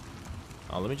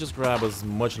 Let me just grab as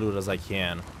much loot as I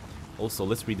can. Also,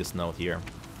 let's read this note here.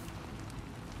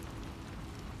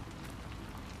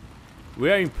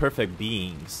 We are imperfect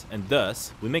beings, and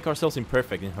thus we make ourselves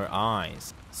imperfect in her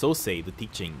eyes. So say the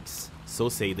teachings, so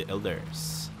say the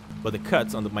elders. But the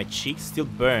cuts on my cheeks still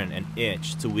burn and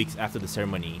itch 2 weeks after the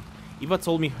ceremony. Eva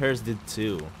told me hers did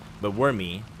too, but warned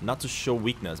me not to show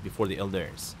weakness before the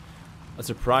elders. A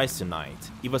surprise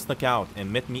tonight. Eva snuck out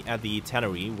and met me at the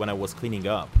tannery when I was cleaning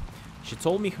up. She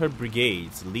told me her brigade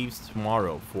leaves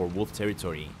tomorrow for Wolf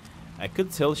territory. I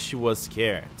could tell she was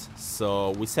scared,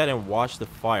 so we sat and watched the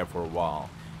fire for a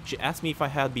while. She asked me if I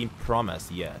had been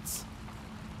promised yet.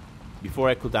 Before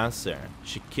I could answer,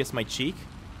 she kissed my cheek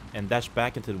and dashed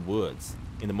back into the woods.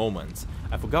 In a moment,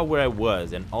 I forgot where I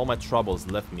was and all my troubles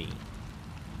left me.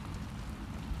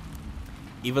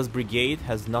 Eva's brigade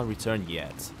has not returned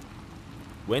yet.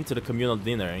 Went to the communal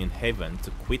dinner in Haven to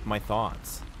quiet my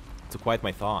thoughts.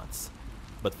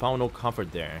 but found no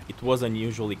comfort there. It was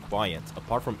unusually quiet,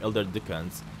 apart from Elder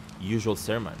Dukan's usual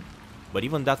sermon. But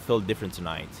even that felt different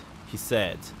tonight. He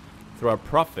said, "Through our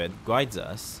prophet guides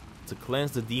us to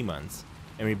cleanse the demons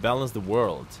and rebalance the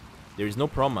world. There is no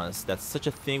promise that such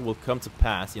a thing will come to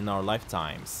pass in our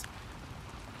lifetimes.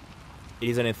 It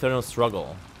is an eternal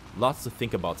struggle. Lots to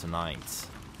think about tonight."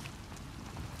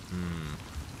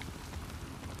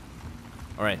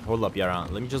 Alright, hold up, Yara.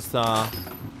 Let me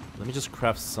just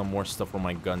craft some more stuff for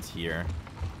my guns here.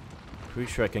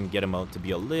 Pretty sure I can get them out to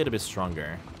be a little bit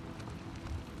stronger.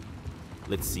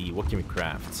 Let's see, what can we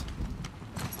craft?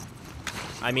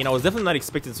 I mean, I was definitely not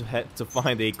expecting to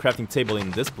find a crafting table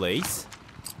in this place.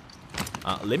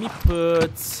 Let me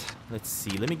put... Let's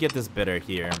see, let me get this better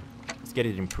here. Let's get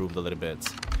it improved a little bit.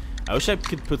 I wish I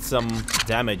could put some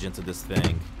damage into this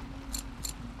thing.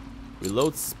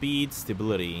 Reload speed,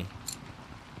 stability.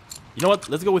 You know what?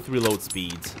 Let's go with reload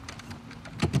speed.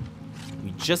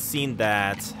 We just seen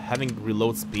that having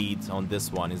reload speed on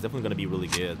this one is definitely going to be really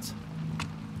good.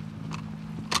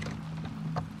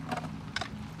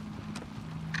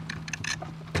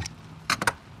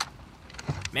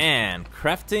 Man,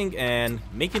 crafting and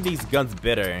making these guns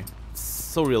better. It's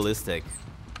so realistic.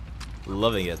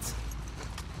 Loving it.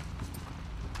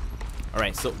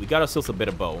 Alright, so we got ourselves a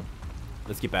better bow.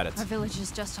 Let's keep at it. Our village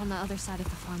is just on the other side of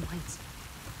the farmlands.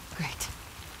 Great.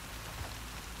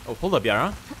 Oh, hold up,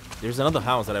 Yara. There's another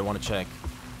house that I want to check.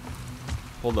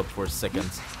 Hold up for a second.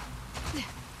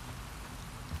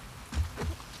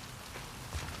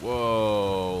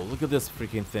 Whoa, look at this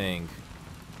freaking thing.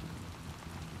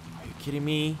 Are you kidding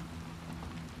me?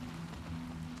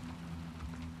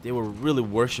 They were really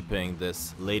worshipping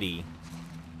this lady.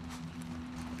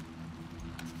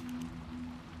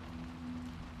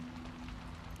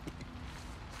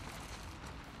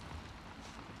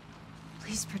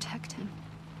 Please protect him.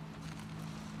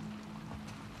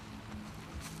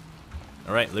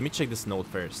 Alright, let me check this note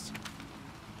first.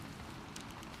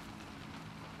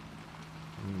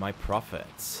 My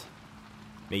prophet.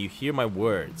 May you hear my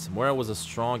words. Moira was a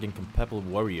strong and compatible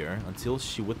warrior until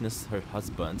she witnessed her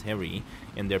husband, Harry,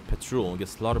 and their patrol get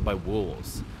slaughtered by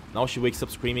wolves. Now she wakes up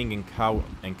screaming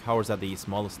and cowers at the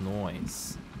smallest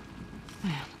noise.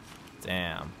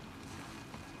 Damn.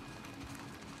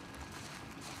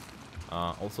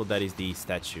 Also, that is the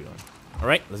statue.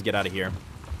 Alright, let's get out of here.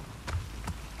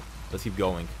 Let's keep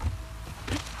going.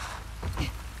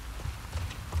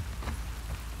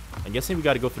 I'm guessing we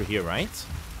gotta go through here, right?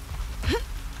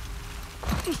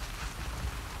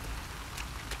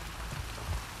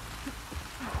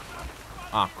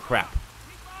 Ah, crap.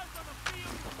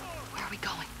 Where are we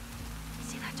going?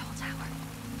 See that tall tower?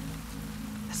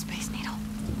 The Space Needle.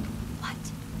 What?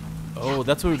 Oh,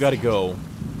 that's where we gotta go.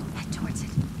 Head towards it.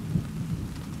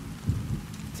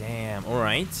 Damn,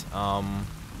 alright.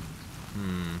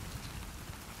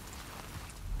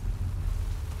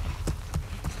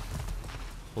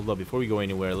 Hold up, before we go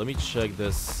anywhere, let me check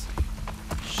this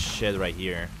shed right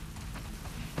here.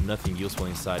 Nothing useful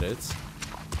inside it.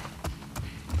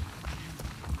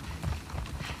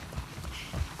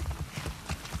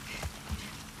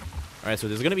 Alright, so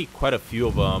there's gonna be quite a few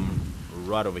of them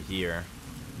right over here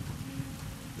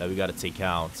that we gotta take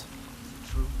out. Is it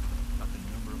true about the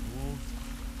number of wolves?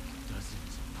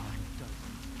 Dozens upon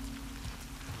dozens.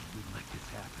 We'd let this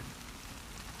happen.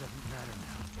 Doesn't matter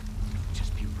now.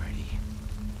 Just be ready.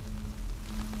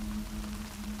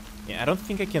 Yeah, I don't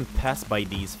think I can pass by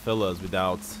these fellas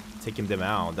without taking them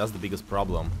out. That's the biggest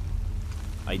problem.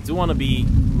 I do want to be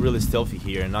really stealthy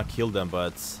here and not kill them,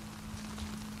 but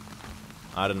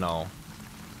I don't know.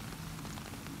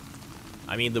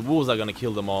 I mean, the wolves are gonna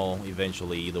kill them all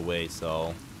eventually either way,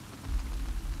 so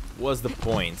what's the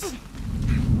point?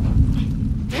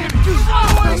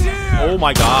 Oh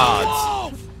my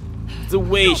god! The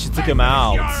way she took him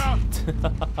out!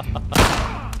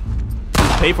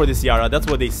 Pay for this, Yara, that's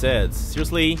what they said.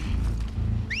 Seriously?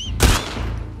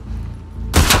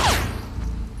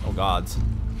 Oh god.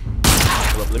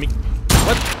 Hold up, let me...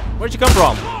 What? Where'd you come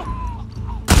from?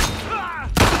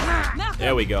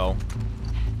 There we go.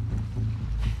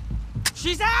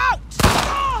 She's out!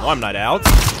 No, I'm not out.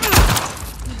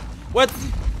 What?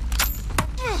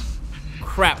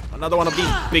 Crap, another one of these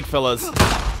big fellas.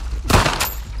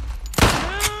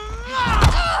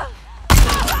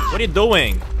 What are you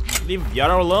doing? Leave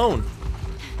Yara alone.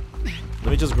 Let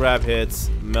me just grab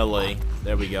hits, melee.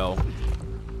 There we go.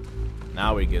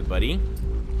 Now we're good, buddy.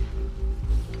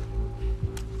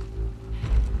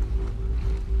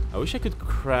 I wish I could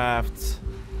craft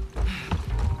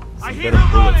some better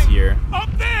bullets here. Up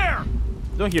there!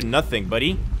 Don't hear nothing,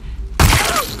 buddy.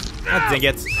 God dang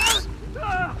it.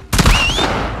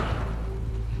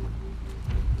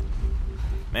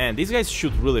 Man, these guys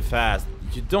shoot really fast.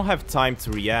 You don't have time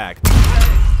to react.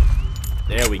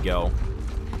 There we go.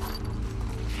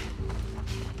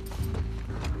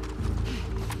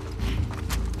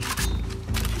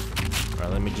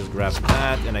 Alright, let me just grab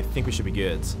that, and I think we should be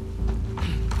good.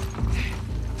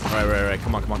 Right.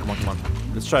 Come on.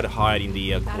 Let's try to hide in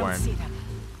the I don't corn. see them.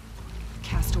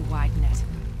 Cast a wide net.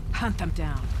 Hunt them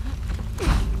down.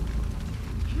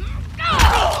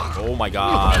 Oh my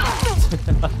god.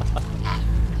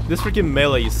 This freaking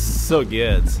melee is so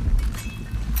good.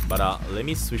 But let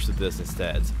me switch to this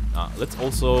instead. Let's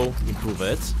also improve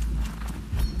it.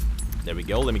 There we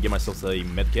go. Let me give myself a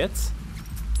medkit.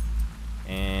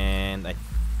 And I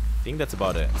think that's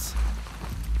about it.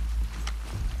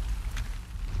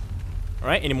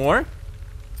 Alright, any more?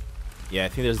 Yeah, I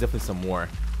think there's definitely some more.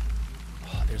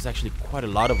 Oh, there's actually quite a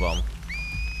lot of them.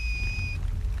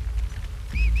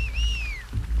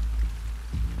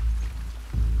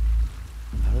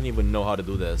 I don't even know how to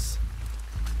do this.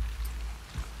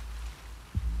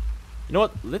 You know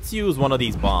what? Let's use one of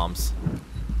these bombs.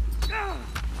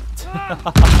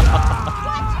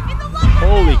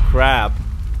 Holy crap.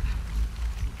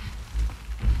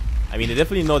 I mean, they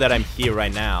definitely know that I'm here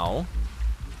right now.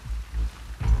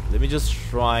 Let me just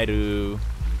try to...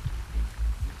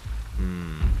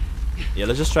 Yeah,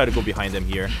 let's just try to go behind them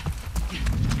here.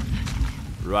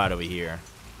 Right over here.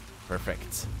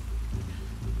 Perfect.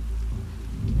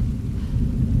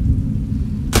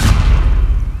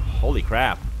 Holy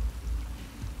crap.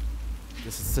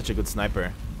 This is such a good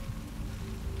sniper.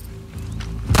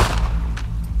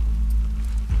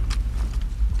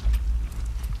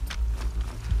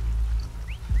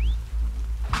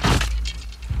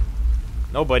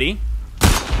 Nobody.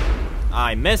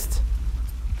 I missed.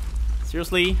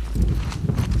 Seriously?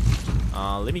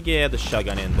 Let me get the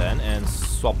shotgun in then and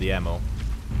swap the ammo.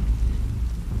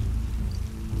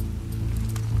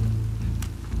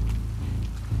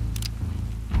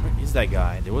 Where is that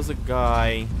guy? There was a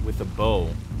guy with a bow.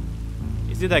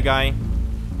 Is it that guy?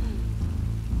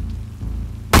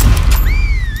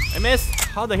 I missed!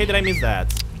 How the heck did I miss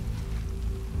that?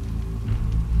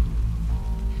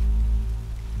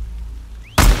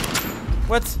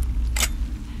 What?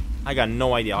 I got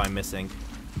no idea how I'm missing.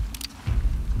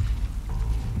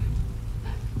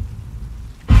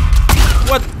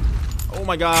 What? Oh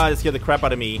my god, it scared the crap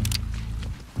out of me.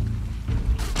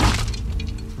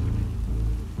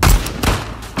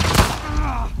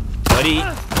 Buddy.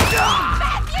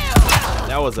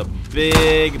 That was a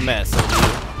big mess.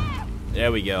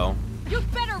 There we go. You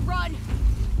better run.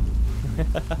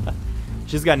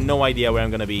 She's got no idea where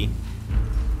I'm gonna be.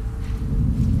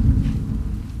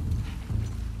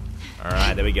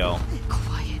 Alright, there we go.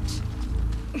 Quiet.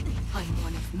 I'm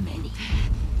one of many.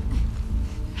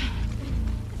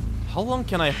 How long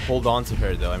can I hold on to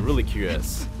her though? I'm really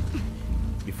curious.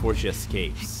 Before she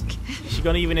escapes. Is she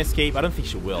gonna even escape? I don't think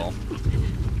she will.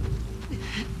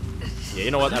 Yeah,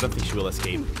 you know what? I don't think she will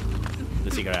escape.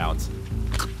 Let's take her out.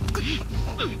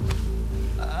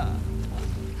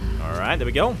 Alright, there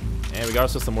we go. And we got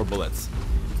ourselves some more bullets.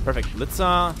 Perfect. Let's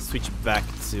switch back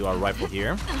to our rifle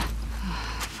here.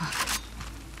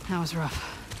 That was rough.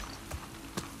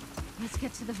 Let's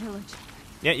get to the village.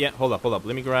 Yeah, hold up. Let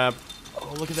me grab...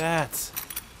 Oh, look at that.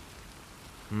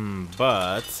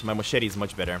 But my machete is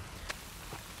much better.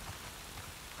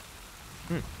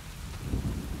 Do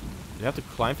you have to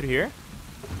climb through here?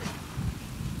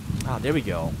 Ah, there we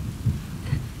go.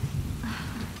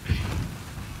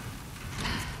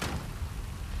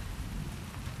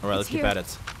 Alright, let's keep at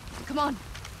it. Come on.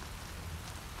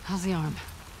 How's the arm?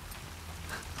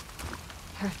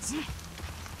 Hurts.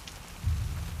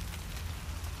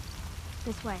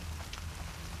 This way.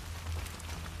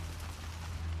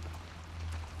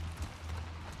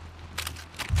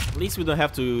 At least we don't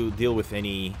have to deal with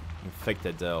any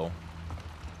infected though.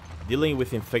 Dealing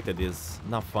with infected is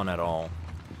not fun at all.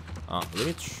 Let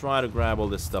me try to grab all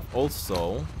this stuff.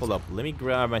 Also, hold up, let me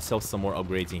grab myself some more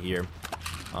upgrades in here.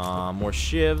 More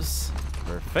shivs.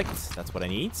 Perfect, that's what I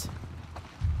need.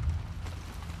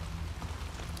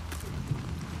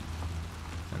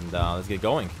 And let's get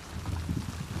going.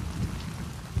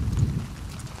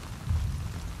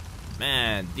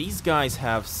 Man, these guys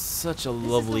have such a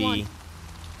lovely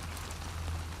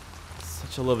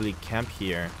camp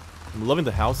here. I'm loving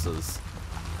the houses.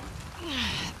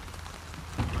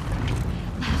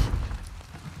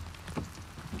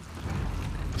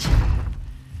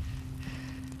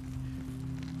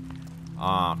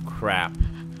 Ah, crap.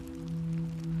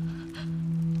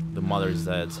 The mother's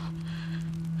dead.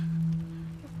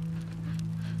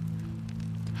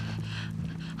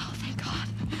 Oh, thank God.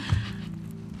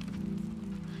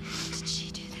 Did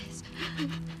she do this?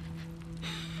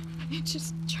 I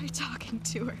just tried talking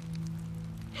to her.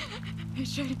 I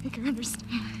tried to make her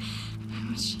understand.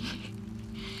 But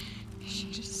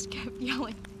she just kept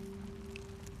yelling.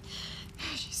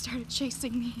 She started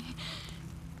chasing me.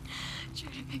 I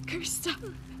tried to make her stop.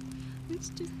 It's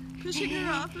just pushing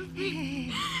her off of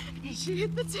me. She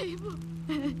hit the table.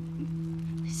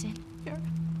 Listen. Yara.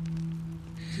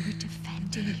 You were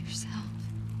defending yourself.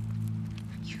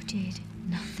 You did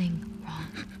nothing wrong.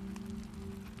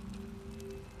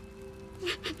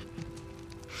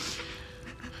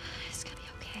 It's gonna be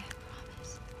okay, I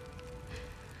promise.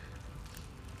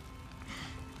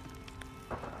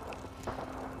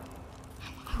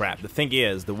 Crap, the thing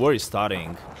is, the war is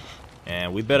starting.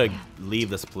 And we better leave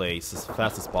this place as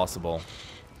fast as possible.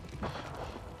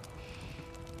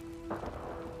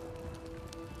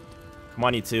 Come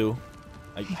on, you two.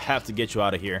 I have to get you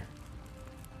out of here.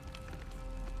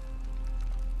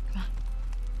 Come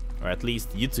on. Or at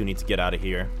least you two need to get out of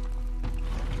here.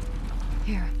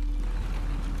 Here.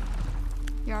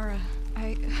 Yara,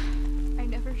 I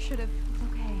never should have. It's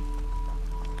okay.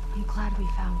 I'm glad we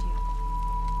found you.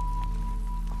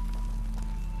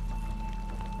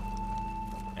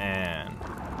 And...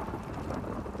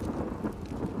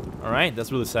 Alright,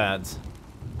 that's really sad.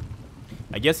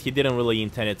 I guess he didn't really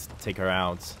intend it to take her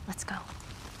out. Let's go.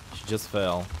 She just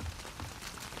fell.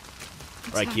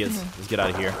 What's Alright, kids, happening? let's get out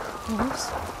of here. Wolves?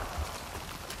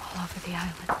 All over the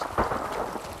island.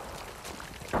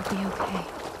 We'll be okay.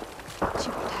 She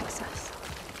protects us.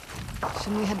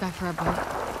 Shouldn't we head back for our boat?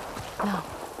 No.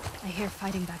 I hear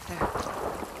fighting back there.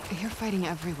 I hear fighting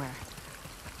everywhere.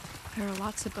 There are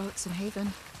lots of boats in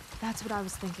Haven. That's what I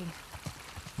was thinking.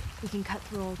 We can cut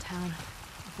through Old Town.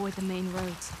 Avoid the main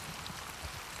roads.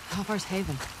 How far's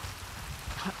Haven?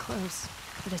 Not close,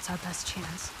 but it's our best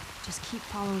chance. Just keep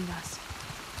following us.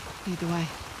 Lead the way.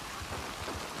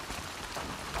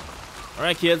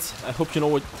 Alright, kids, I hope you know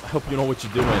what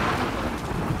you're doing.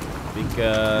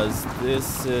 Because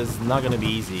this is not gonna be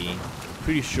easy.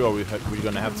 Pretty sure we're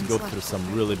gonna have to go through some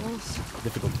really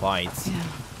difficult fights. Yeah.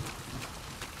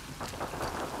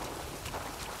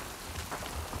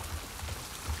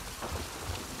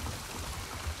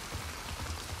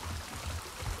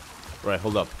 Right,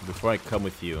 hold up. Before I come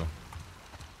with you,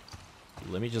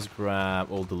 let me just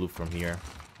grab all the loot from here.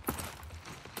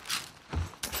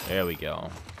 There we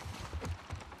go.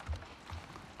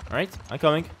 Alright, I'm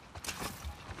coming.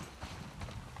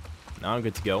 Now I'm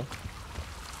good to go.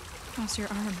 How's your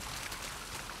arm?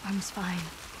 Arm's fine.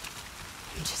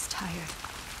 I'm just tired.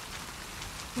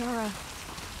 Yara,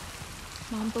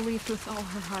 Mom believed with all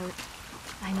her heart.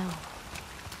 I know.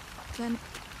 Then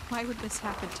why would this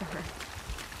happen to her?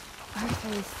 Our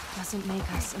faith doesn't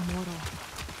make us immortal.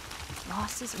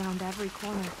 Loss is around every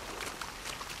corner.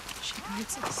 She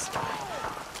guides us.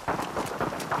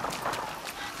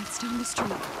 It's down the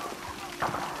street.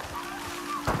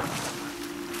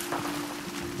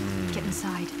 Get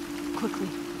inside. Quickly.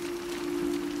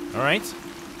 Alright.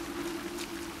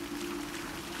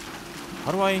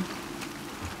 How do I...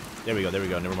 There we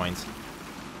go, never mind.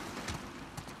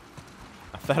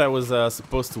 I thought I was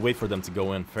supposed to wait for them to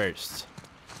go in first.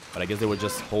 But I guess they were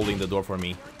just holding the door for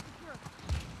me. It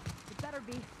better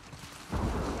be.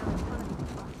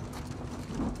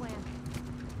 Plan.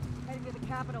 Heading to the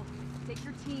capital. Take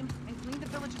your team and clean the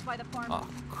villages by the farm. Oh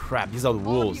crap, these are the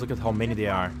wolves. Look at how many they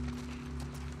are.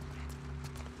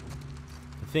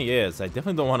 The thing is, I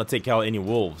definitely don't want to take out any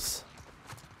wolves.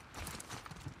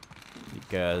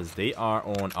 Because they are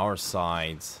on our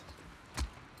side.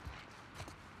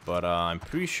 But I'm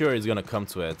pretty sure it's gonna come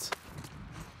to it.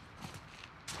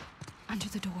 Under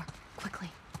the door. Quickly.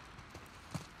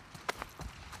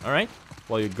 Alright,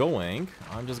 while you're going,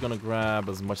 I'm just gonna grab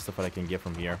as much stuff that I can get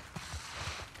from here.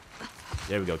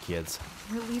 There we go, kids.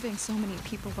 We're leaving so many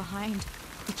people behind.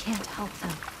 We can't help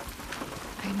them.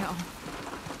 I know.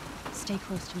 Stay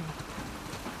close to me.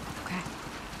 Okay.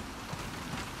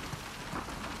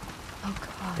 Oh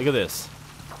god. Look at this.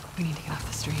 We need to get off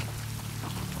the street.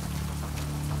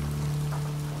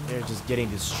 They're just getting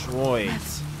destroyed.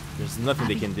 Left. There's nothing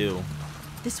they Abby. can do.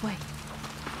 This way.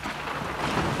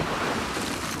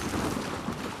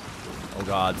 Oh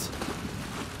god.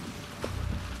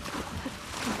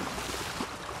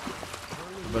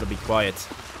 You better be quiet.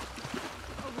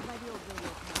 Over by the old radio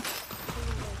tower.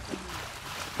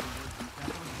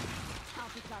 I'll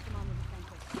be tracking on the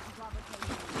defensive. Bravo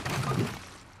taking it.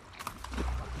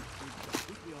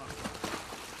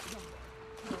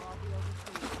 They'll all be over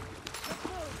soon. Let's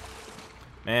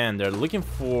move. Man, they're looking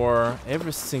for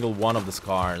every single one of the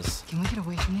scars. Can we get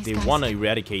away from these They guys? want to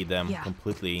eradicate them Yeah.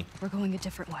 completely. We're going a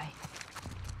different way.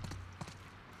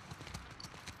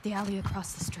 The alley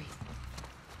across the street.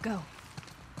 Go.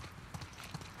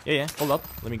 Yeah, hold up.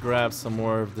 Let me grab some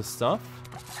more of this stuff.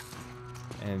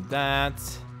 And that.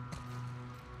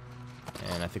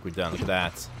 And I think we're done. Look at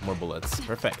that. More bullets.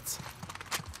 Perfect.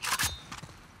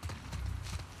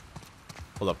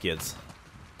 Hold up, kids.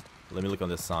 Let me look on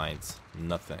this side.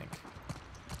 Nothing.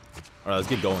 Alright, let's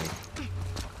get going.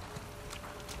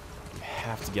 We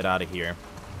have to get out of here.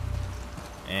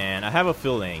 And I have a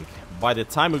feeling by the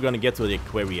time we're gonna get to the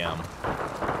aquarium,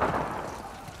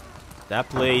 that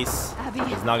place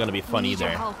is not gonna be fun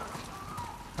either.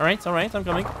 Alright, I'm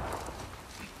coming.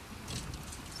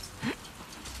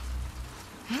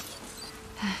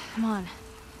 Come on.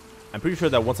 I'm pretty sure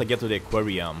that once I get to the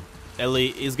aquarium, Ellie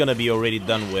is gonna be already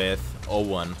done with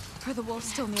Owen. Are the wolves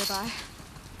still nearby?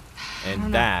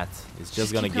 And that is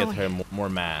just gonna get her more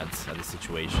mad at the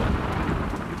situation.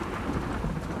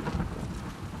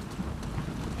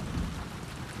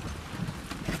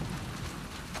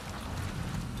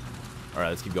 Alright,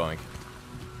 let's keep going.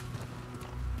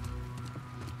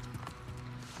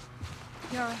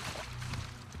 Yara.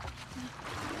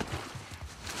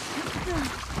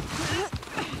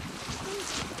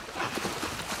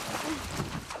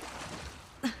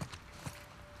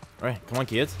 Alright, come on,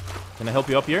 kids. Can I help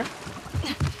you up here?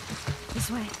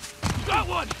 This way. Got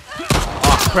one!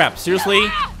 Oh, crap. Seriously?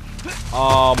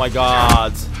 Oh, my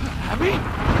God. Abby?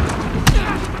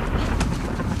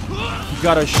 He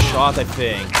got a shot, I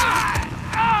think.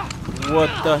 What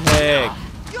the heck?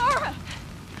 Yara!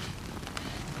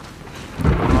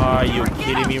 Are you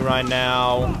kidding me right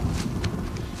now?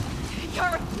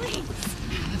 Yara, please!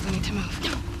 We need to move.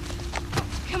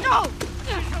 Come on!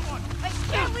 I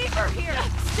can't leave her here!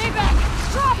 Stay back!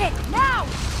 Drop it! Now!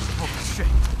 Oh, shit.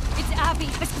 It's Abby!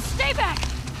 Stay back!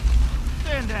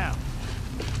 Stand down.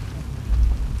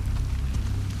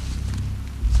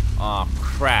 Oh,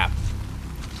 crap.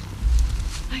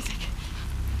 Isaac.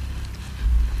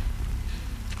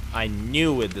 I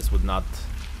knew it. This would not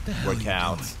work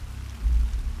out.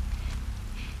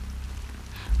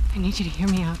 I need you to hear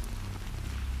me out.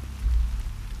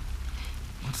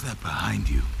 What's that behind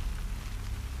you?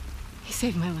 He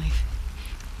saved my life.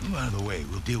 Move out of the way.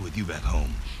 We'll deal with you back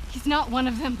home. He's not one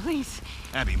of them, please.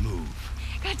 Abby, move.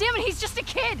 God damn it, he's just a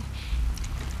kid!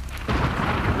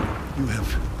 You have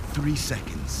 3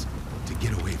 seconds to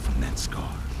get away from that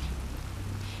scar.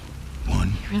 1,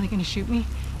 You really gonna shoot me?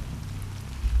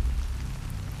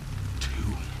 2.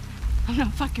 I'm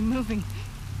not fucking moving.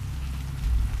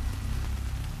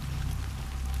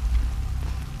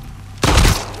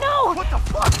 No! What the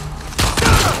fuck?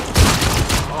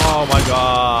 Oh, my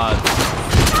God.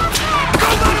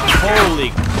 Holy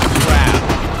crap.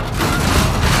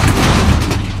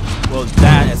 Well,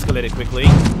 that escalated quickly.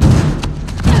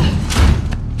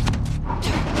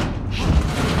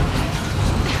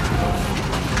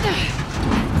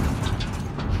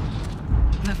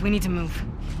 Look, we need to move.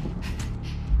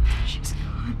 She's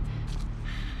gone.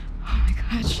 Oh my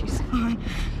God, she's gone.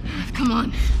 Come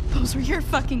on. Those were your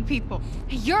fucking people.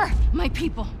 You're my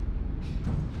people.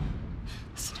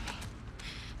 Listen to me.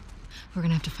 We're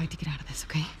gonna have to fight to get out of this,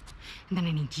 okay? And then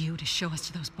I need you to show us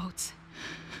to those boats.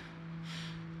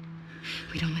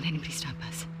 We don't let anybody stop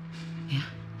us. Yeah?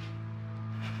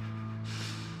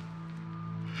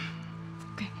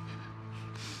 Okay.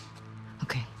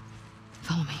 Okay.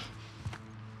 Follow me.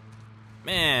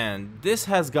 Man, this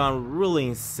has gone really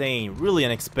insane, really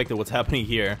unexpected what's happening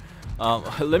here.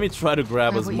 Let me try to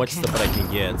grab as much stuff that I can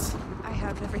get. I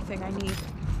have everything I need.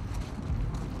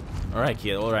 Alright,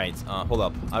 kid, alright. Hold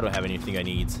up. I don't have anything I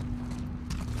need.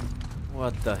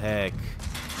 What the heck?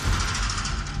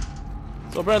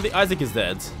 So apparently Isaac is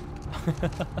dead.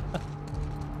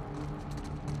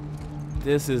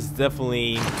 This is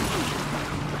definitely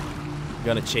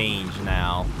gonna change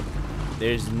now.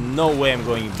 There's no way I'm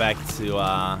going back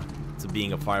to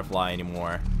being a Firefly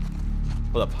anymore.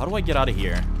 Hold up, how do I get out of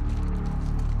here?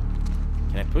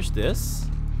 Can I push this?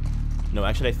 No,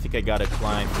 actually I think I gotta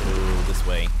climb through this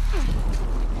way.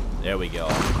 There we go.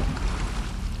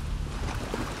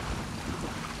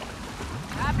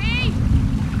 Abby!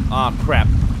 Ah, crap.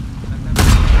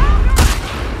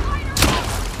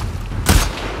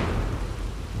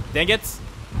 Dang it.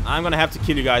 I'm gonna have to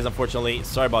kill you guys, unfortunately.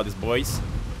 Sorry about this, boys.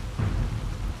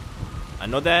 I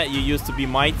know that you used to be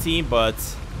my team, but...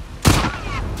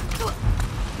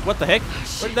 What the heck?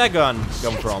 Where did that gun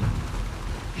come from?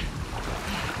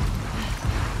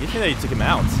 You think that you took him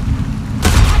out?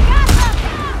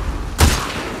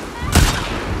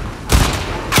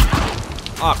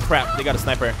 Oh crap, they got a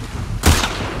sniper.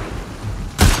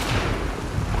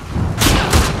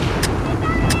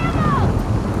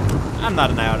 I'm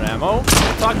not an out of ammo. What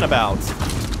are you talking about?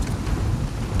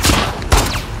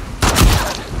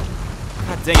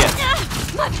 Dang it.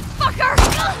 Motherfucker!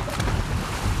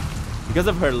 Because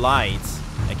of her lights,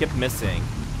 I kept missing.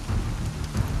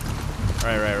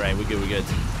 Right. We're good.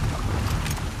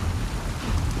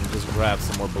 Just grab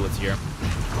some more bullets here.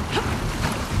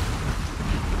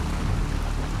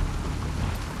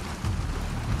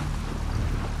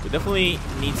 We definitely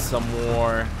need some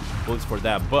more bullets for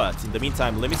that, but in the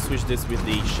meantime, let me switch this with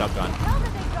the shotgun. Where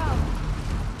did they go?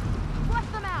 Flush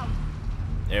them out.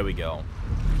 There we go.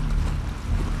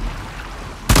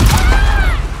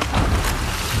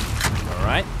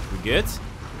 Alright, we good?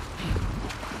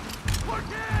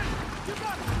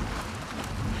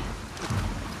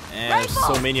 And there's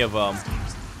so many of them.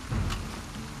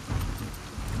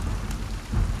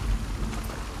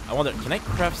 I wonder, can I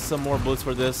craft some more bullets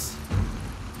for this?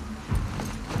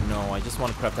 No, I just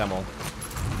want to craft ammo.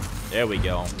 There we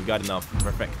go. We got enough.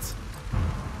 Perfect.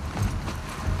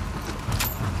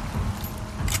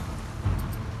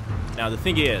 Now the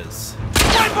thing is...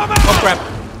 Oh crap!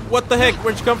 What the heck?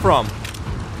 Where'd you come from?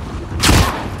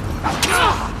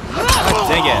 God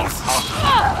dang it.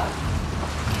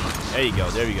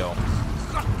 There you go.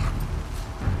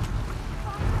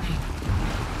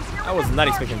 I was not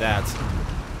expecting that.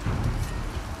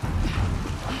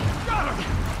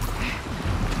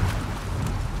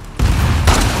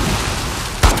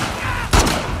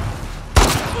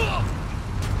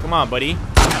 Come on, buddy.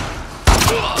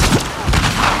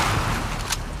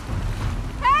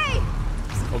 Hey!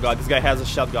 Oh god, this guy has a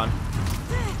shotgun.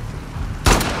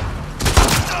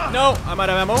 No, I'm out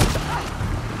of ammo.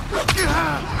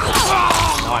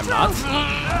 No, I'm not.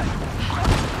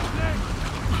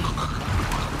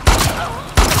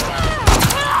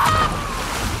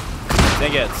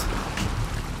 Dang it.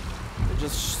 There's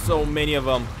just so many of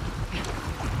them.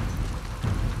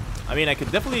 I mean, I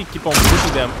could definitely keep on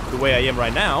pushing them the way I am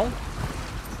right now.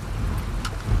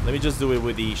 Let me just do it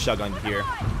with the shotgun here.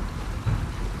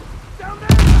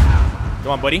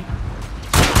 Come on, buddy.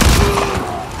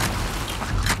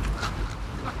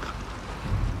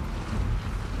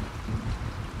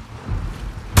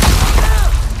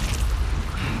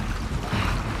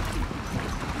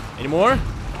 Any more? I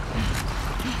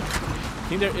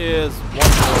think there is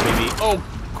one more, maybe. Oh,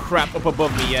 crap, up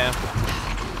above me, yeah.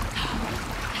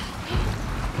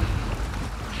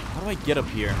 How do I get up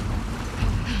here?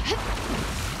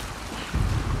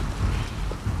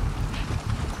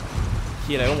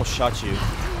 Kid, I almost shot you.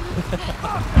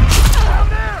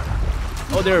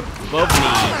 Oh, they're above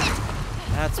me.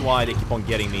 That's why they keep on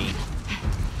getting me.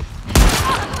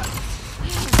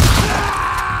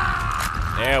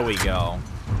 There we go.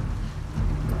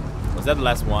 Was that the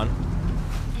last one?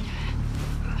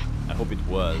 I hope it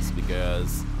was,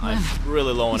 because I'm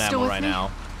really low on ammo right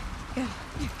now. Yeah.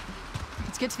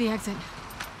 Let's get to the exit.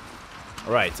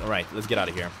 Alright, let's get out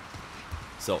of here.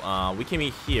 So, we came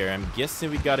in here. I'm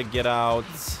guessing we gotta get out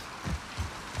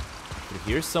through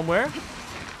here somewhere.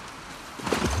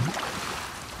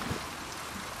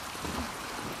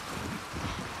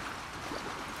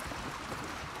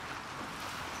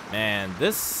 Man,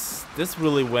 this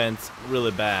really went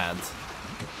really bad.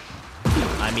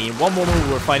 I mean, one moment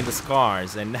we were fighting the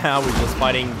scars, and now we're just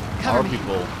fighting our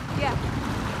people. Yeah.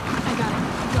 I got it.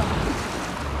 Go.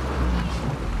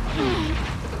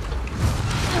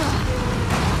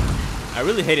 I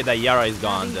really hated that Yara is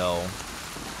gone, though.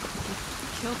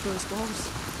 Killed those wolves.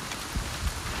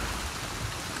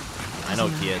 I know,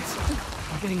 kids.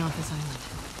 We're getting off this island.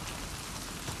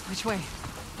 Which way?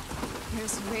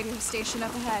 There's a radio station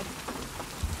up ahead.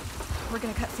 We're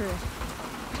gonna cut through it.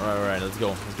 Alright, let's go.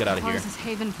 Let's get out of How here. far is this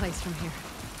Haven place from here?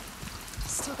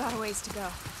 Still got a ways to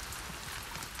go.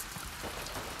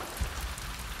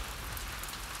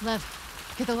 Lev,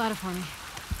 get the ladder for me.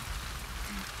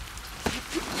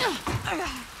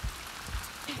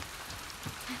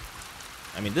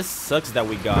 I mean, this sucks that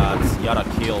we got Yara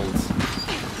killed.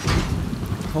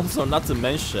 Also, not to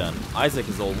mention, Isaac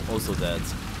is also dead.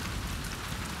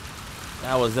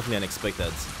 That was definitely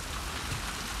unexpected.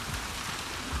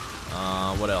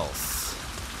 What else?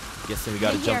 Guessing we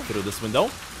gotta jump through this window.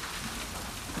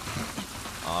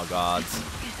 Oh god.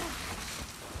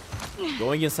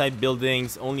 Going inside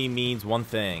buildings only means one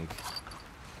thing.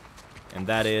 And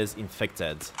that is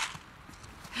infected.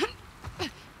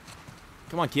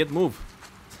 Come on, kid, move.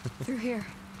 Through here.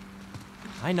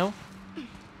 I know.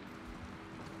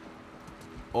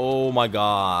 Oh my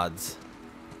god.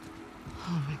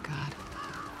 Oh my god.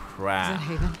 Crap. Is that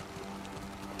Haven?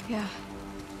 Yeah.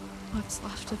 What's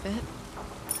left of it?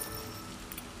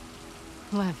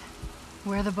 Lev,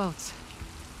 where are the boats?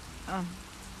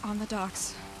 On the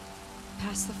docks.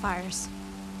 Past the fires.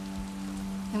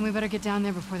 Then we better get down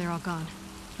there before they're all gone,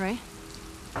 right?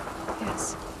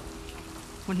 Yes.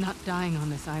 We're not dying on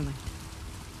this island.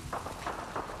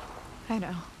 I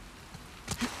know.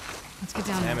 Let's get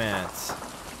down Damn there. it.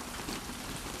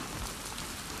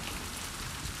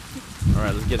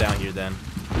 Alright, let's get down here then.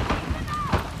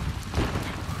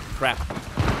 Crap.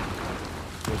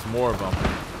 There's more of them.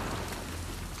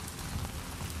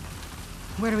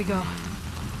 Where do we go?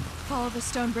 Follow the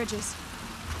stone bridges.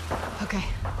 Okay.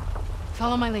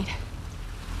 Follow my lead.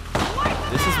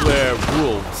 This is where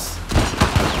wolves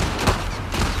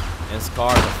and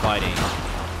Scars are fighting.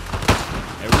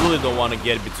 I really don't want to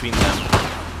get between them.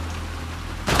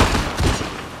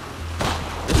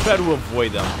 Let's try to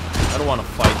avoid them. I don't want to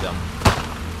fight them.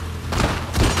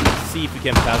 See if we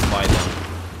can pass by them.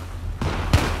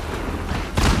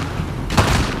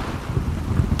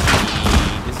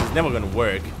 This is never gonna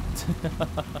work.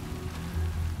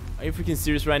 Are you freaking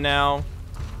serious right now?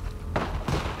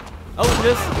 Oh, look at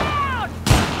this.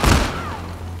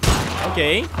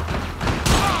 Okay.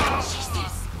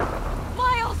 Jesus!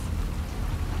 Miles!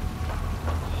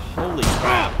 Holy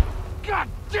crap. God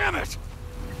damn it!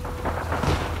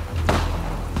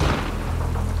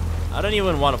 I don't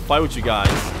even want to fight with you guys.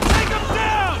 Take him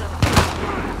down!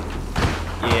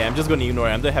 Yeah, I'm just gonna ignore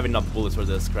it. I don't have enough bullets for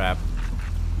this crap.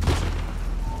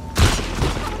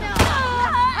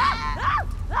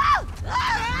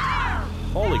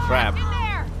 Holy crap.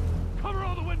 Cover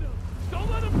all the windows. Don't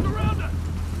let them surround us.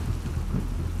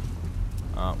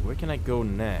 Where can I go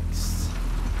next?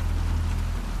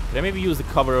 Can I maybe use the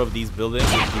cover of these buildings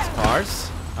with these cars?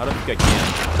 I don't think I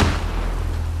can.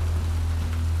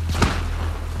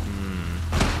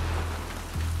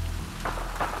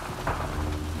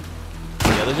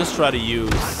 Yeah, let's just try to use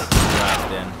that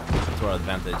then to our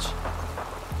advantage.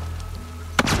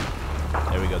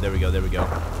 There we go, there we go, there we go.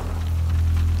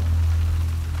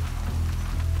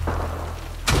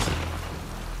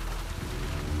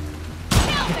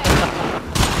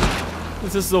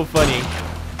 This is so funny.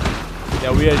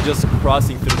 Yeah, we are just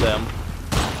crossing through them.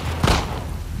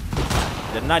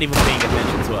 They're not even paying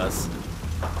attention to us.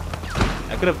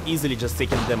 I could have easily just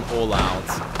taken them all out.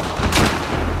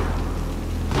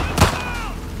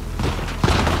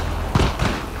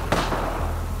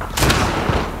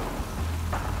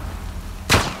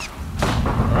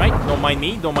 Alright, don't mind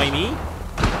me, don't mind me.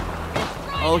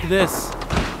 Oh, look at this.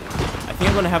 I think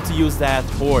I'm gonna have to use that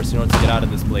horse in order to get out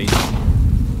of this place.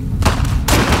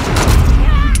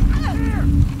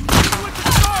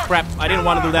 Crap, I didn't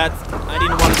want to do that. I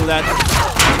didn't want to do that.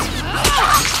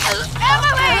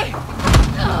 Emily!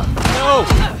 No!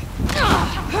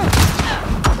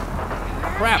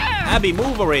 Crap, Abby,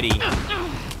 move already.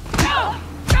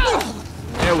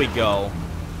 There we go.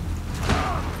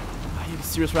 Are you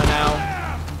serious right now?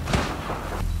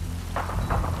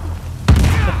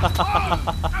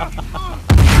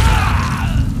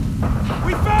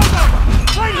 We found them!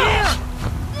 Right here!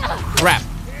 Crap.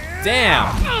 Damn.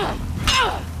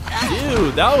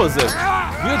 Dude, that was a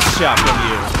good shot from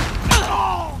you.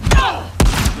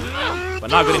 But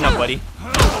not good enough, buddy.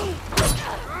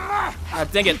 Ah,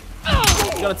 dang it.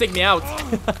 You're gonna take me out.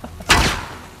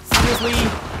 Seriously?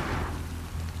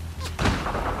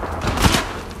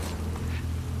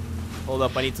 Hold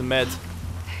up, I need some meds.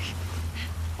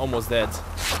 Almost dead.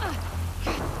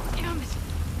 Damn it.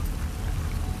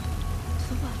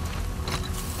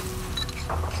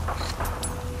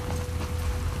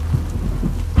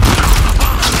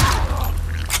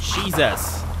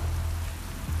 Jesus.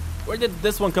 Where did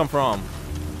this one come from?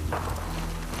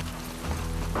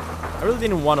 I really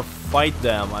didn't want to fight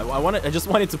them. I just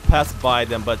wanted to pass by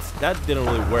them, but that didn't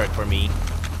really work for me.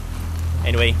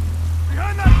 Anyway.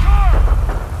 Behind that car!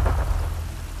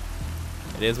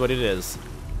 It is what it is.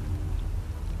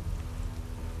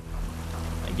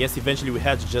 I guess eventually we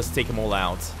had to just take them all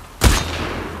out.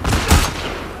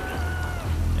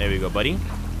 There we go, buddy.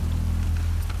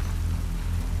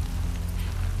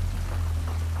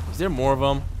 Is there more of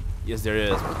them? Yes, there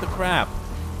is. What the crap?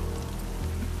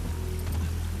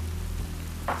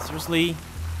 Seriously?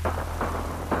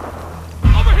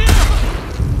 Over here!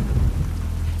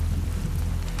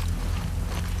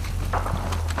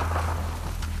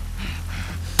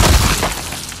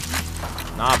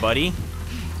 Nah, buddy.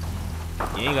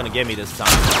 You ain't gonna get me this time.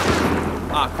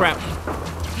 Ah, crap.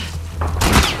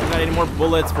 I got any more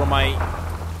bullets for my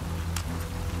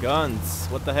guns?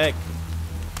 What the heck?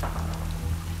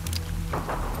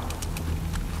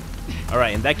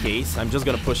 Alright, in that case, I'm just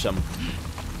gonna push them.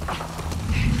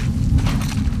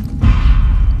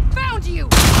 Found you!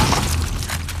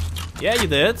 Yeah, you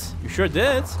did. You sure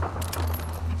did.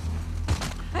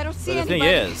 I don't see But the anybody. thing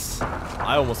is,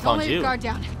 I almost Don't found let your you. guard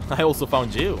down. I also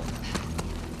found you.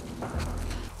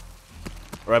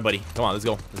 Alright, buddy. Come on, let's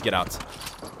go. Let's get out.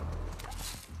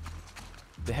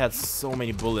 They had so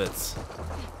many bullets.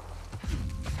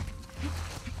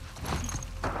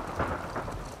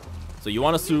 So you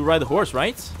want us to ride the horse,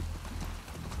 right?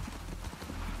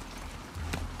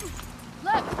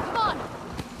 Lev, come on!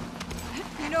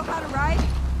 You know how to ride?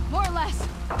 More or less.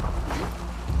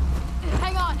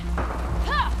 Hang on.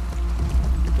 Ha!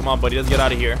 Come on, buddy. Let's get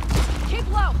out of here. Keep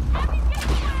low.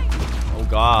 Oh,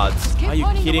 God. keep Are you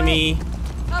pointing kidding away. me?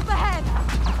 Up ahead.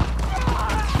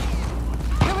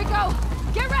 Here we go.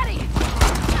 Get ready.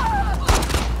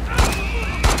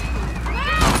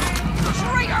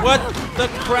 What the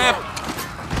crap?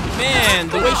 Man,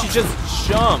 the way she just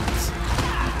jumped.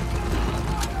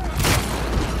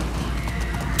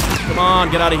 Come on,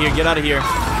 get out of here. Get out of here.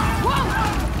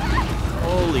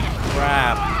 Holy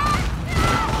crap.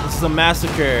 This is a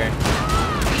massacre.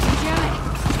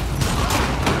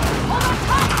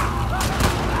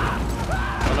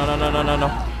 No.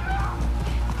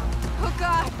 Oh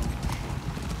God.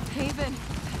 Haven.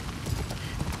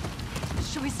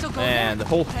 Should we still go Man, there? the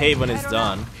whole haven I is don't know.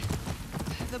 done.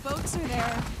 The boats are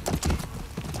there.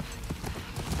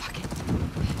 Fuck it.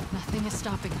 Nothing is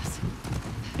stopping us.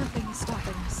 Nothing is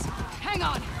stopping us. Hang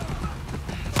on.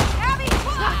 Abby!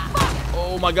 Fuck!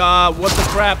 Oh my God, what the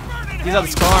crap? These are the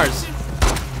scars.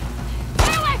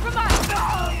 Stay away from us!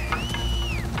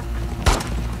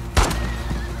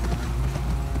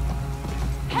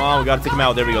 Come on, we gotta take him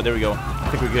out. There we go, there we go. I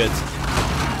think we're good.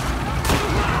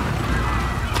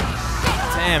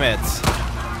 Damn it.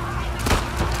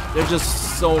 There's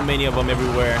just so many of them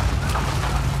everywhere.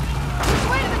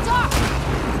 Way to the dock!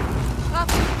 Up,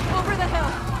 over the hill.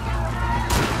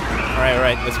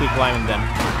 Alright, let's keep climbing then.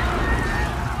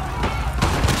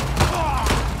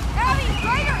 Abby,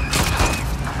 rider!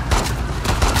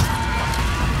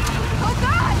 Oh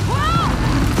God!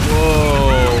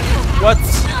 Whoa. What?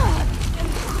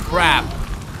 Crap.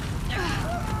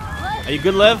 Are you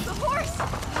good, Lev? The horse!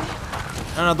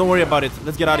 No, don't worry about it.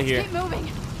 Let's get out of here. Keep moving.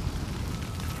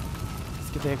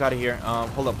 Let's get the heck out of here.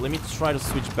 Hold up. Let me try to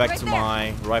switch back Right to there.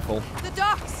 my rifle. The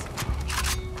docks!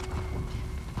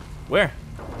 Where?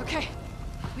 Okay.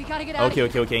 We gotta get out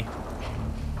of Okay.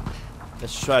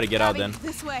 Let's try to get out Abby, then.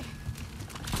 this way.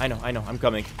 I know. I'm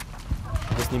coming.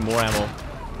 Just need more ammo.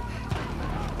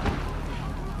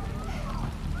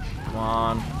 Come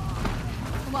on.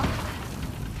 Come on.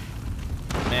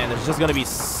 Man, there's just gonna be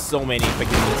so many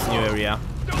infected in this new area.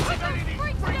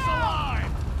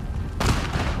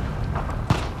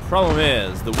 Problem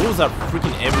is, the wolves are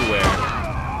freaking everywhere.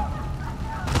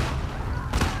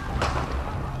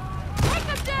 Take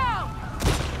them down!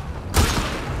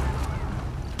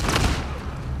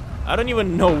 I don't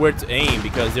even know where to aim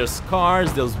because there's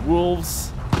cars, there's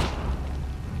wolves.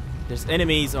 There's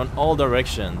enemies on all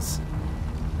directions.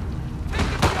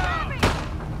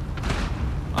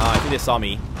 I think they saw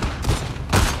me.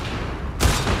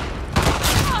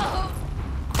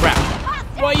 Crap.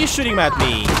 Why are you shooting at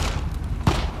me?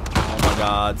 Oh my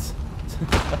God.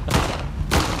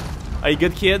 Are you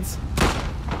good, kids?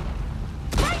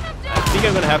 I think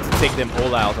I'm gonna have to take them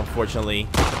all out, unfortunately.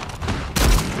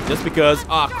 Just because...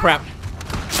 Ah, crap.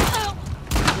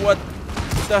 What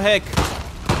the heck?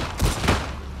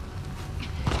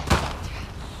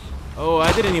 Oh,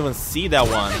 I didn't even see that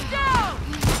one.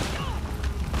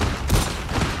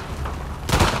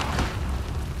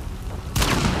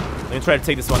 Let me try to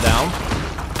take this one down.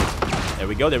 There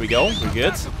we go. We're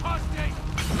good.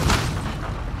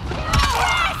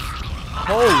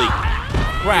 Holy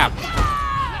crap.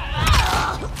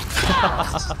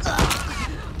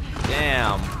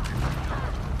 Damn.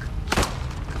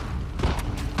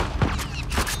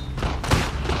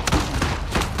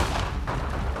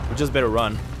 We just better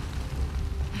run.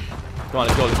 Come on,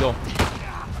 let's go.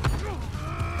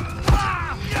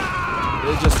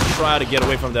 We'll just try to get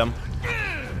away from them.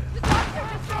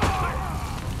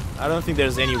 I don't think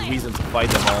there's any reason to fight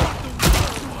them all.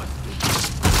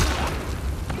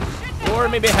 Or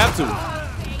maybe I have to.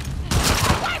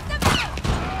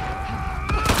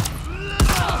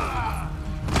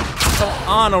 Come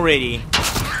on already.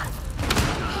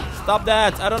 Stop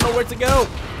that. I don't know where to go.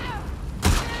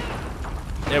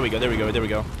 There we go. The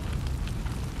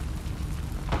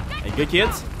good,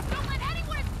 kids?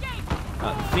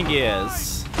 The thing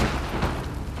is,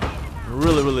 I'm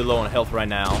really low on health right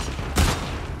now.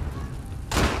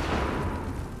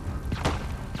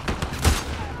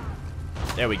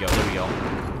 There we go.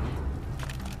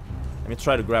 Let me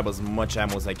try to grab as much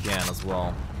ammo as I can as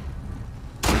well.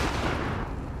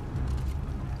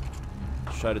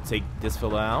 Try to take this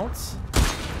fella out.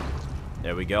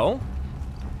 There we go.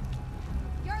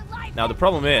 Now the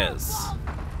problem is,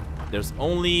 There's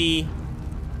only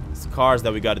scars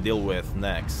that we gotta deal with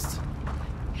next.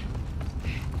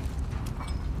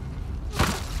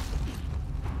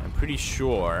 I'm pretty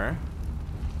sure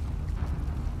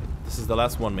this is the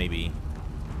last one, maybe.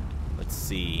 Let's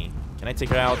see. Can I take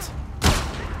her out?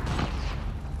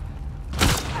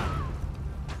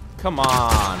 Come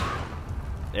on.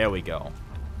 There we go.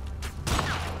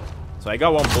 So I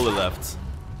got one bullet left.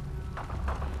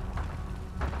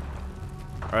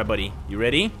 Alright, buddy. You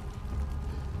ready?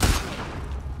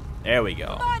 There we go.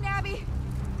 Come on, Abby.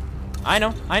 I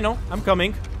know. I'm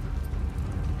coming.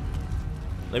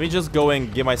 Let me just go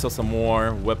and give myself some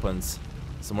more weapons.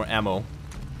 Some more ammo.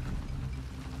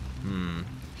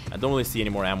 I don't really see any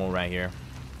more ammo right here.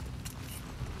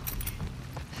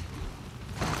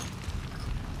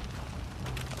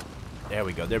 There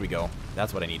we go. There we go.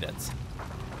 That's what I needed.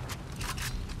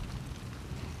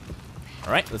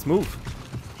 Alright, let's move.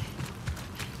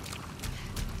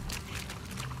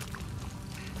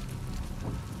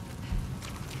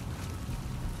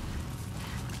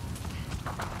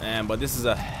 Man, but this is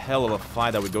a hell of a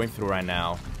fight that we're going through right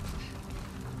now.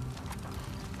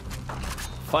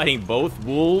 Fighting both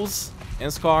wolves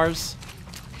and scars.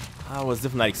 I was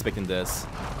definitely not expecting this.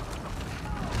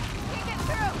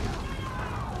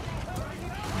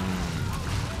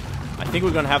 I think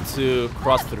we're gonna have to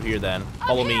cross through here then.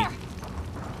 Follow me.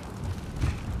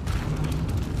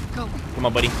 Go. Come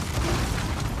on, buddy.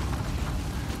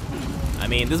 I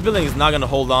mean, this building is not gonna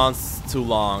hold on too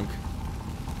long.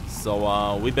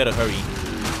 So, we better hurry.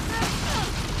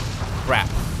 Crap.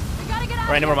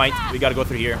 Alright, never mind. We gotta go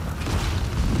through here.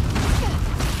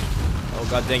 Oh,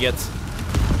 god dang it.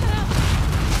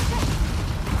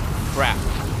 Crap.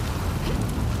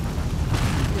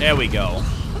 There we go.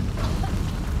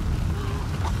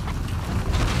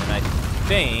 And I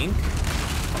think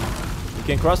we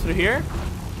can cross through here.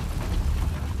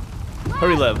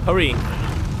 Hurry, Lev, hurry.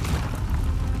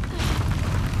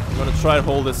 I'm gonna try to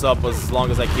hold this up as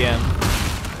long as I can.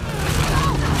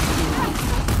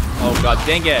 Oh god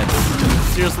dang it.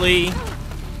 Seriously?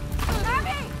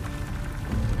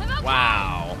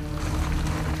 Wow.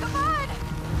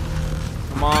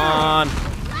 Come on.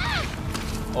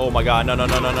 Oh my god, no.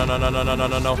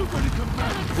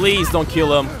 Please don't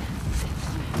kill him.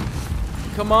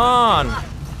 Come on.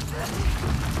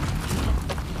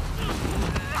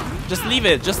 Just leave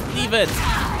it, just leave it.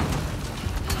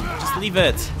 Just leave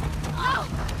it.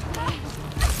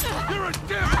 You're a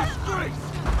damn disgrace!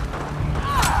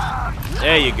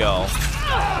 There you go.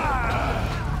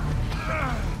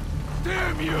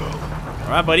 Damn you!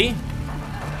 Alright, buddy.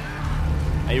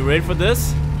 Are you ready for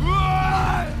this?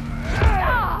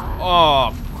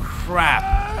 Oh, crap.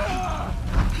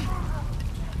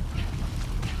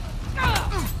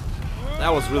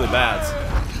 That was really bad.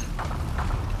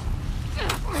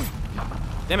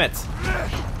 Damn it.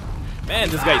 Man,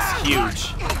 this guy's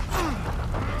huge.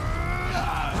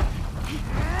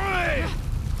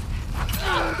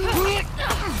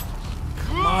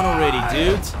 Come on already,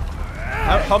 dude.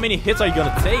 How many hits are you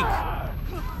gonna take?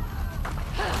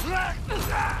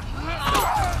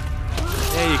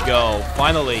 There you go,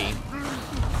 finally.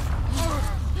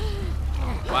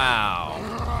 Wow.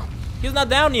 He's not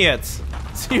down yet.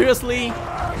 Seriously?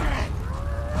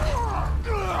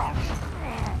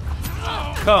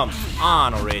 Come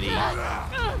on already.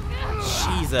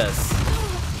 Jesus.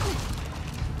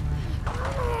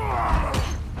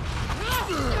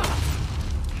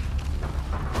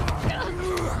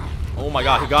 Oh my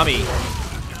god, he got me.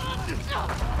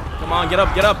 Come on, get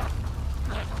up, get up.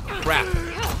 Crap.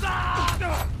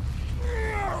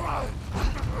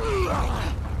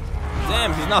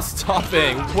 Damn, he's not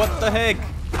stopping. What the heck?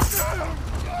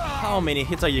 How many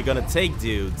hits are you gonna take,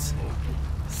 dudes?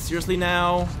 Seriously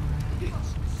now?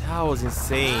 That was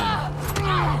insane.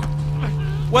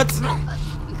 What? Come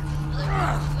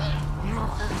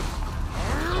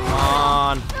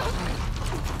on.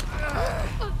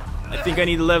 I think I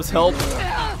need Lev's help.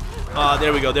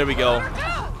 There we go, there we go.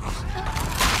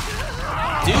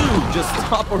 Dude, just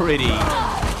stop already.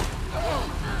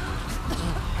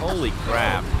 Holy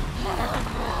crap.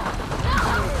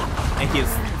 And he's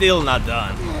still not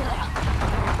done.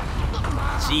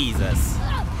 Jesus.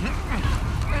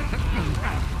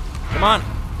 Come on,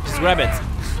 just grab it.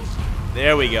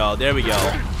 There we go, there we go.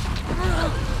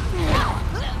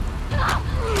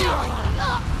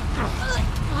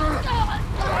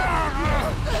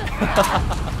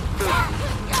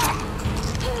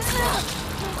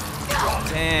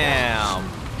 Damn.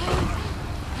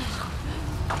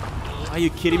 Are you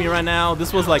kidding me right now?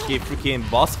 This was like a freaking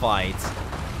boss fight.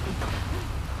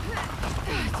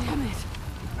 Damn it.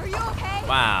 Are you okay?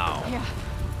 Wow. Yeah.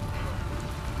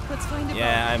 Let's find a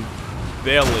Yeah, I'm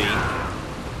barely.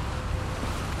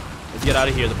 Let's get out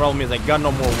of here. The problem is I got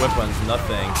no more weapons,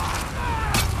 nothing.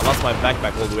 I lost my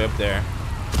backpack all the way up there.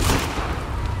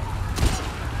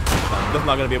 I'm just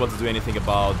not gonna be able to do anything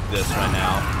about this right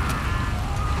now.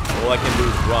 All I can do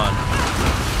is run.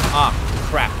 Ah,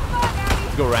 crap.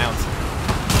 Let's go around.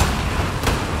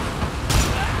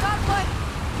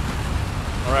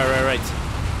 Alright.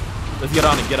 Let's get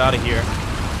on and get out of here.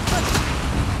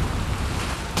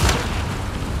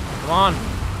 Come on.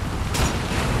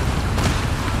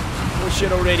 Oh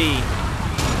shit already.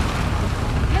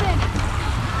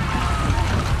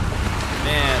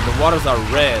 Man, the waters are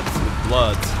red with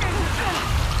blood.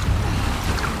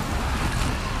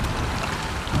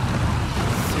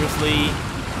 Seriously?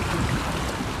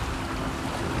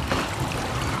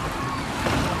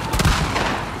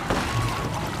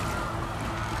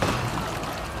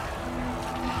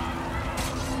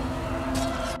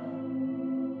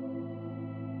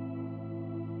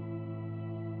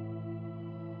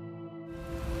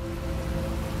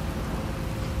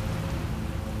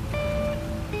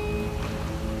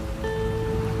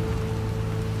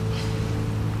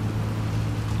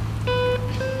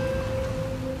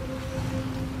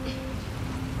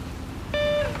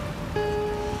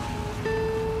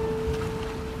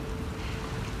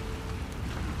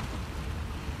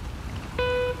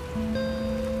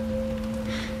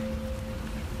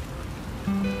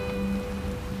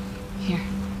 Here.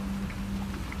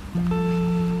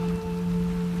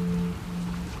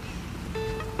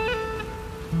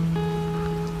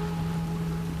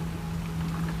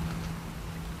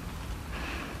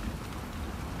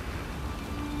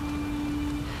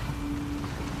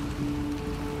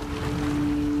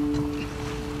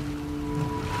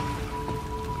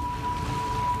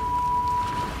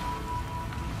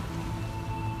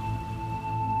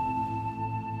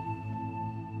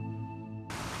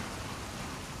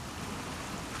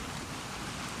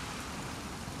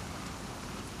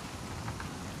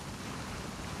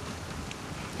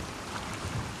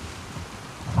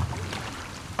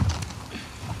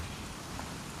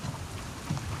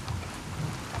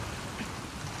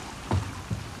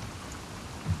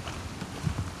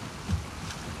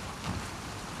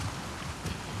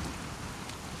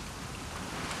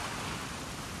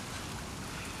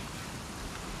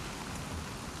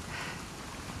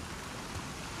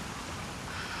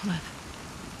 Liv.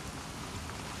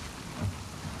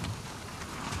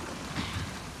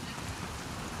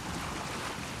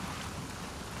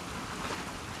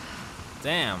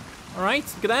 Damn. Alright,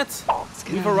 look at that. Let's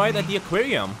get We've out of arrived here. at the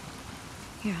aquarium.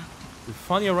 Yeah. We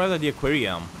finally arrived at the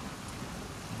aquarium.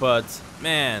 But,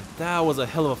 man, that was a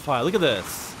hell of a fire. Look at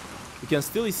this. You can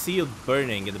still see it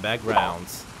burning in the background.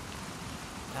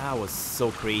 That was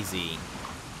so crazy.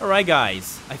 Alright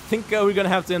guys, I think we're gonna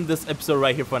have to end this episode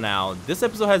right here for now. This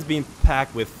episode has been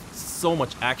packed with so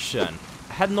much action.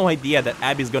 I had no idea that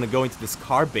Abby's gonna go into this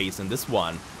car base in this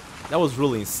one. That was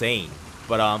really insane.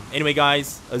 But anyway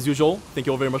guys, as usual, thank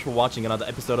you all very much for watching another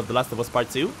episode of The Last of Us Part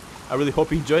 2. I really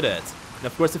hope you enjoyed it. And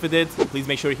of course if you did, please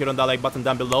make sure you hit on that like button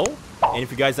down below. And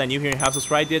if you guys are new here and have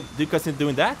subscribed yet, do consider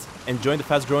doing that. And join the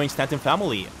fast growing Stantin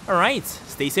family. Alright,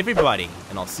 stay safe everybody.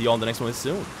 And I'll see you all in the next one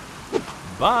soon.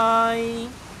 Bye!